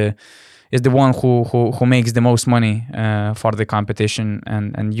is the one who makes the most money for the competition,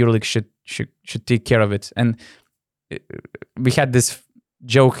 and EuroLeague should take care of it. And we had this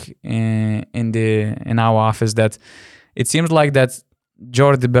joke in our office that it seems like that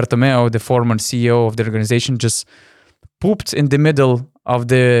Jordi Bertomeu, the former CEO of the organization, just pooped in the middle of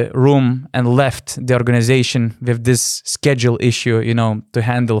the room and left the organization with this schedule issue, to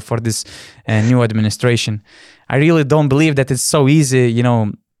handle for this new administration. I really don't believe that it's so easy,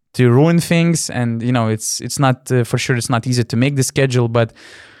 to ruin things. And, it's not, for sure, it's not easy to make the schedule, but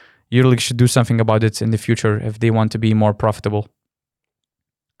EuroLeague should do something about it in the future if they want to be more profitable.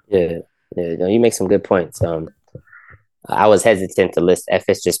 Yeah, you make some good points. I was hesitant to list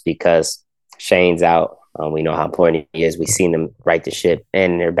FS just because Shane's out. We know how important he is. We've seen them right the ship,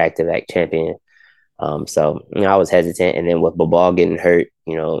 and they're back-to-back champion. So I was hesitant, and then with Babal getting hurt,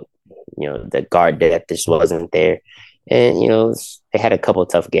 the guard depth just wasn't there, and they had a couple of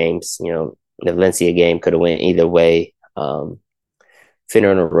tough games. The Valencia game could have went either way. Fener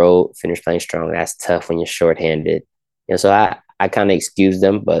on the road, finish playing strong. That's tough when you're shorthanded. So I kind of excused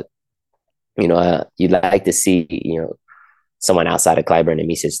them, but you'd like to see someone outside of Clyburn and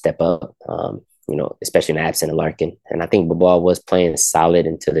Misa step up. Especially in the absence of Larkin. And I think Babal was playing solid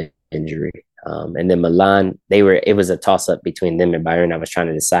until the injury. And then Milan, it was a toss-up between them and Bayern. I was trying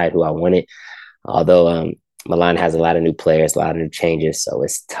to decide who I wanted. Although Milan has a lot of new players, a lot of new changes. So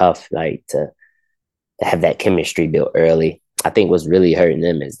it's tough to have that chemistry built early. I think what's really hurting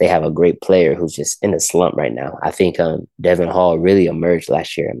them is they have a great player who's just in a slump right now. I think Devin Hall really emerged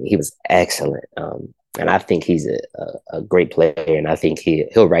last year. I mean, he was excellent. And I think he's a great player, and I think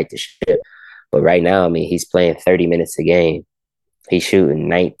he'll right the ship. But right now, I mean, he's playing 30 minutes a game. He's shooting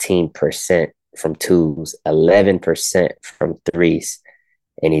 19% from twos, 11% from threes,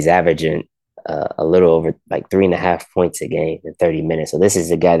 and he's averaging a little over 3.5 points a game in 30 minutes. So this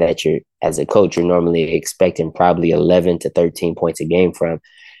is a guy that as a coach, you're normally expecting probably 11 to 13 points a game from.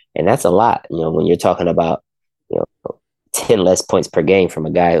 And that's a lot, when you're talking about, 10 less points per game from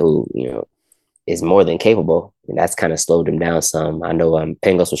a guy who, is more than capable. And that's kind of slowed him down some. I know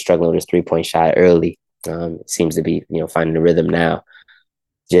Pengos was struggling with his 3-point shot early. Seems to be, finding the rhythm now.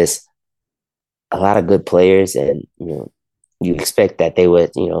 Just a lot of good players, and you expect that they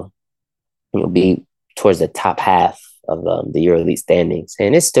would, be towards the top half of the EuroLeague standings.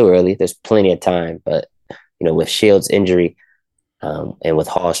 And it's still early. There's plenty of time, but with Shields' injury and with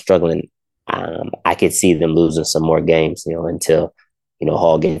Hall struggling, I could see them losing some more games, until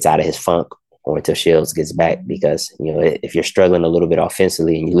Hall gets out of his funk, or until Shields gets back, because if you're struggling a little bit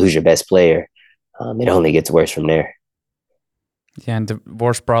offensively and you lose your best player, it only gets worse from there. Yeah, and the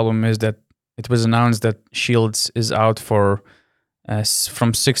worst problem is that it was announced that Shields is out for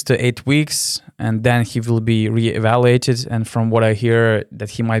from 6 to 8 weeks, and then he will be reevaluated. And from what I hear,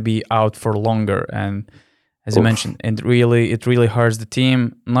 that he might be out for longer. And as you mentioned. It really hurts the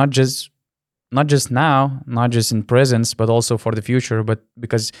team, not just now, not just in presence, but also for the future. But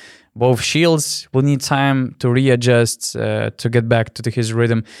because both Shields will need time to readjust, to get back to his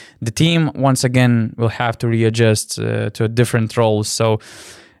rhythm. The team once again will have to readjust to a different roles. So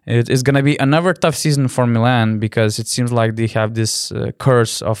it is going to be another tough season for Milan, because it seems like they have this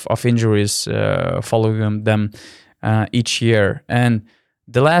curse of injuries following them each year. And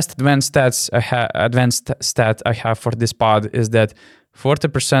the last advanced stat I have for this pod is that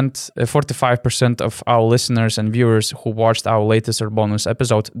 45% of our listeners and viewers who watched our latest or bonus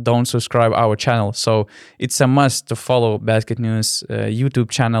episode don't subscribe our channel. So it's a must to follow Basket News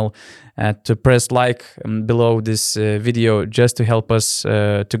YouTube channel, to press like below this video, just to help us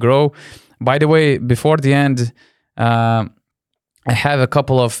to grow. By the way, before the end, I have a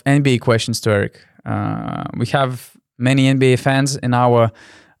couple of NBA questions to Eric. We have many NBA fans in our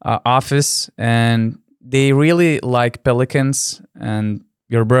office, and they really like Pelicans and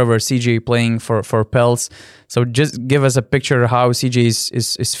your brother CJ playing for Pels. So just give us a picture of how CJ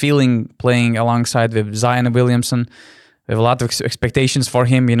is feeling playing alongside with Zion Williamson. We have a lot of expectations for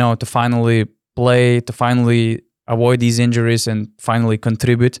him, to finally play, to finally avoid these injuries and finally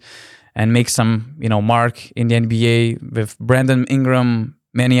contribute and make some, mark in the NBA with Brandon Ingram,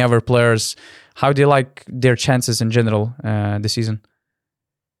 many other players. How do you like their chances in general this season?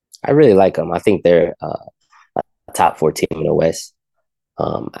 I really like them. I think they're a top 4 team in the West.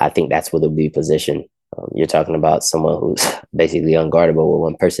 I think that's where they'll be positioned. You're talking about someone who's basically unguardable with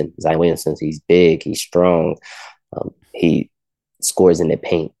one person. Zion Williamson, he's big, he's strong. He scores in the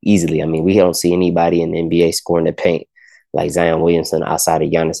paint easily. I mean, we don't see anybody in the NBA scoring the paint like Zion Williamson outside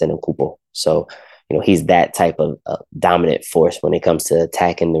of Giannis Antetokounmpo. So, he's that type of dominant force when it comes to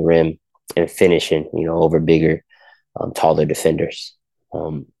attacking the rim and finishing, over bigger, taller defenders.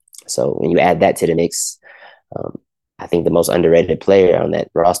 So when you add that to the mix, I think the most underrated player on that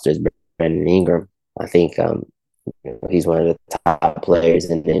roster is Brandon Ingram. I think he's one of the top players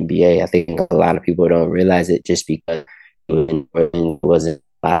in the NBA. I think a lot of people don't realize it just because it wasn't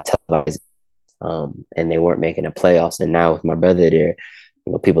televised, and they weren't making the playoffs. And now with my brother there,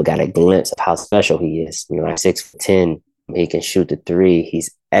 people got a glimpse of how special he is. Like 6'10", he can shoot the three. He's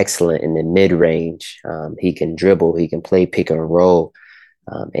excellent in the mid range. He can dribble. He can play pick and roll.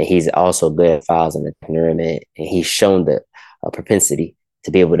 And he's also good at fouls in the tournament. And he's shown the propensity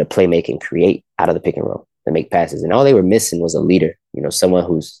to be able to play, make, and create out of the pick and roll and make passes. And all they were missing was a leader, someone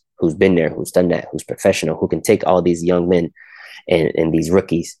who's been there, who's done that, who's professional, who can take all these young men and these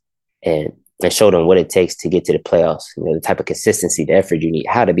rookies and show them what it takes to get to the playoffs. The type of consistency, the effort you need,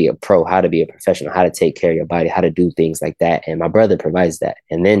 how to be a pro, how to be a professional, how to take care of your body, how to do things like that. And my brother provides that.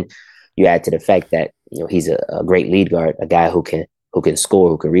 And then you add to the fact that, he's a great lead guard, a guy who can score,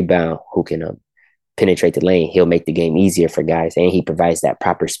 who can rebound, who can penetrate the lane. He'll make the game easier for guys, and he provides that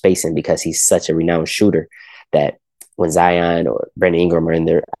proper spacing because he's such a renowned shooter that when Zion or Brandon Ingram are in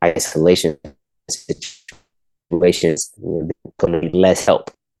their isolation situations, they're going to need less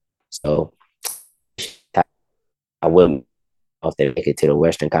help. So I wouldn't know if they make it to the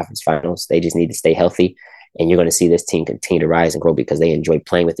Western Conference Finals. They just need to stay healthy, and you're going to see this team continue to rise and grow because they enjoy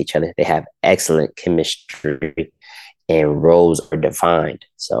playing with each other. They have excellent chemistry, and roles are defined.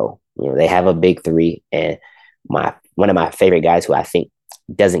 So, they have a big three. And one of my favorite guys who I think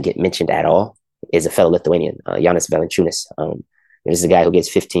doesn't get mentioned at all is a fellow Lithuanian, Jonas Valanciunas. This is a guy who gets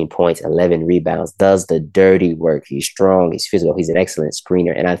 15 points, 11 rebounds, does the dirty work. He's strong, he's physical, he's an excellent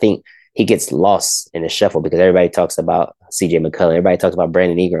screener. And I think he gets lost in the shuffle because everybody talks about CJ McCollum, everybody talks about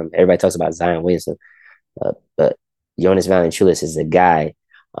Brandon Ingram, everybody talks about Zion Williamson. But Jonas Valanciunas is a guy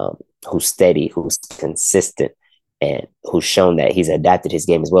who's steady, who's consistent, and who's shown that he's adapted his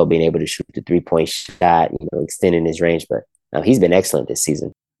game as well, being able to shoot the 3-point shot, extending his range. But he's been excellent this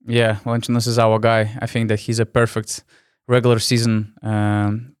season. Yeah, Valanciunas is our guy. I think that he's a perfect regular season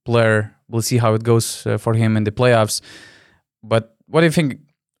player. We'll see how it goes for him in the playoffs. But what do you think?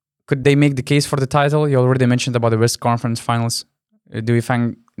 Could they make the case for the title? You already mentioned about the West Conference Finals. Do you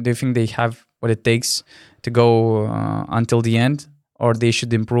think they have what it takes to go until the end, or they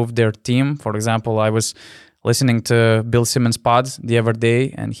should improve their team? For example, I was listening to Bill Simmons' pod the other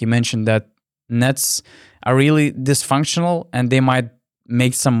day, and he mentioned that Nets are really dysfunctional and they might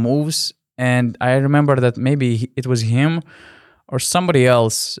make some moves. And I remember that maybe it was him or somebody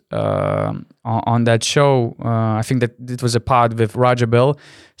else on that show. I think that it was a pod with Roger Bell.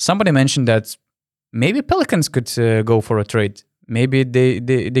 Somebody mentioned that maybe Pelicans could go for a trade. Maybe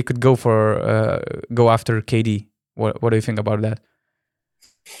they could go after KD. What do you think about that?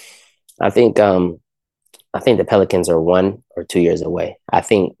 I think the Pelicans are 1 or 2 years away. I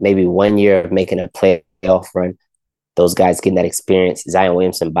think maybe 1 year of making a play playoff run. Those guys getting that experience. Zion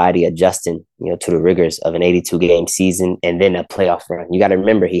Williamson body adjusting, to the rigors of an 82 game season and then a playoff run. You got to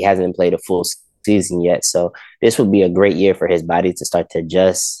remember he hasn't played a full season yet, so this would be a great year for his body to start to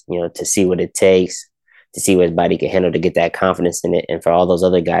adjust. To see what it takes, to see what his body can handle, to get that confidence in it, and for all those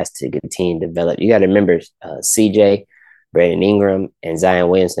other guys to continue to develop. You got to remember, CJ, Brandon Ingram, and Zion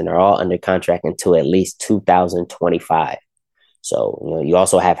Williamson are all under contract until at least 2025. So, you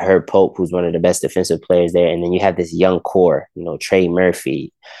also have Herb Pope, who's one of the best defensive players there. And then you have this young core, Trey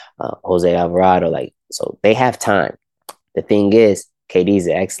Murphy, Jose Alvarado. So they have time. The thing is, KD is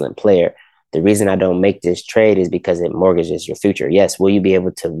an excellent player. The reason I don't make this trade is because it mortgages your future. Yes, will you be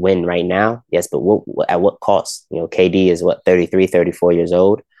able to win right now? Yes, but at what cost? KD is 33, 34 years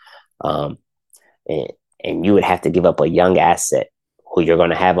old. And you would have to give up a young asset who you're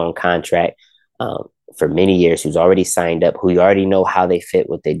going to have on contract for many years, who's already signed up, who you already know how they fit,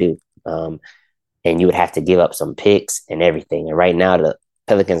 what they do. And you would have to give up some picks and everything. And right now, the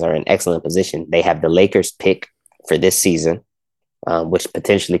Pelicans are in excellent position. They have the Lakers pick for this season, which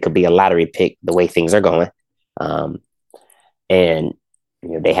potentially could be a lottery pick the way things are going. And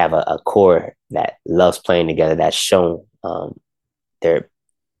they have a core that loves playing together, that's shown their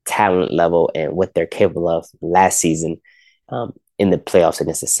talent level and what they're capable of last season in the playoffs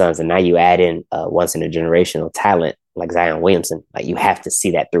against the Suns. And now you add in once in a generational talent like Zion Williamson. You have to see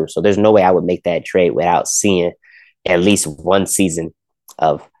that through. So there's no way I would make that trade without seeing at least one season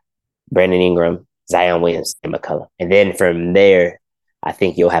of Brandon Ingram, Zion Williamson, and McCullough. And then from there, I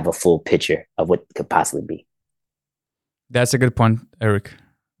think you'll have a full picture of what could possibly be. That's a good point, Eric.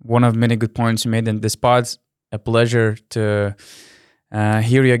 One of many good points you made in this pod. A pleasure to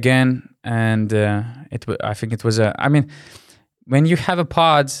hear you again. And I think it was when you have a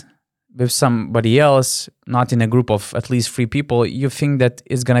pod with somebody else, not in a group of at least 3 people, you think that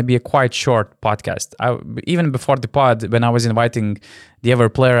it's going to be a quite short podcast. Even before the pod, when I was inviting the other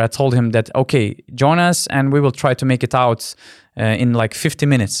player, I told him that, okay, join us and we will try to make it out in 50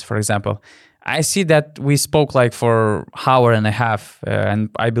 minutes, for example. I see that we spoke for an hour and a half, and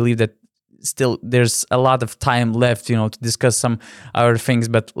I believe that still there's a lot of time left, to discuss some other things,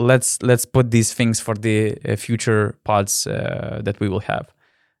 but let's put these things for the future pods that we will have.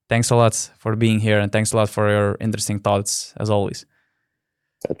 Thanks a lot for being here, and thanks a lot for your interesting thoughts, as always.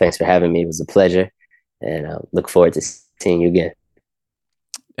 So thanks for having me. It was a pleasure, and I look forward to seeing you again.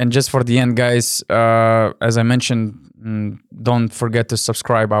 And just for the end, guys, as I mentioned, don't forget to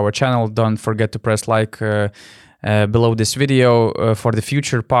subscribe our channel. Don't forget to press like below this video for the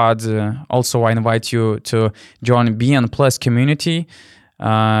future pods. Also, I invite you to join BN Plus community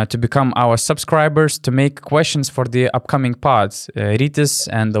to become our subscribers, to make questions for the upcoming pods. Rytis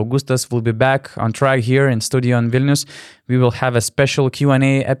and Augustas will be back on track here in studio in Vilnius. We will have a special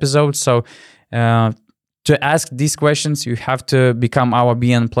Q&A episode. So to ask these questions, you have to become our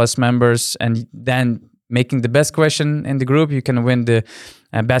BN Plus members, and then making the best question in the group, you can win the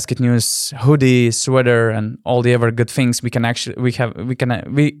Basket News hoodie, sweater, and all the other good things we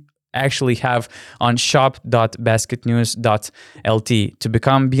actually have on shop.basketnews.lt. To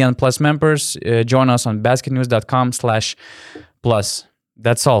become BN Plus members, join us on basketnews.com/plus.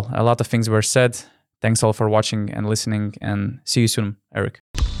 That's all. A lot of things were said. Thanks all for watching and listening, and see you soon, Eric.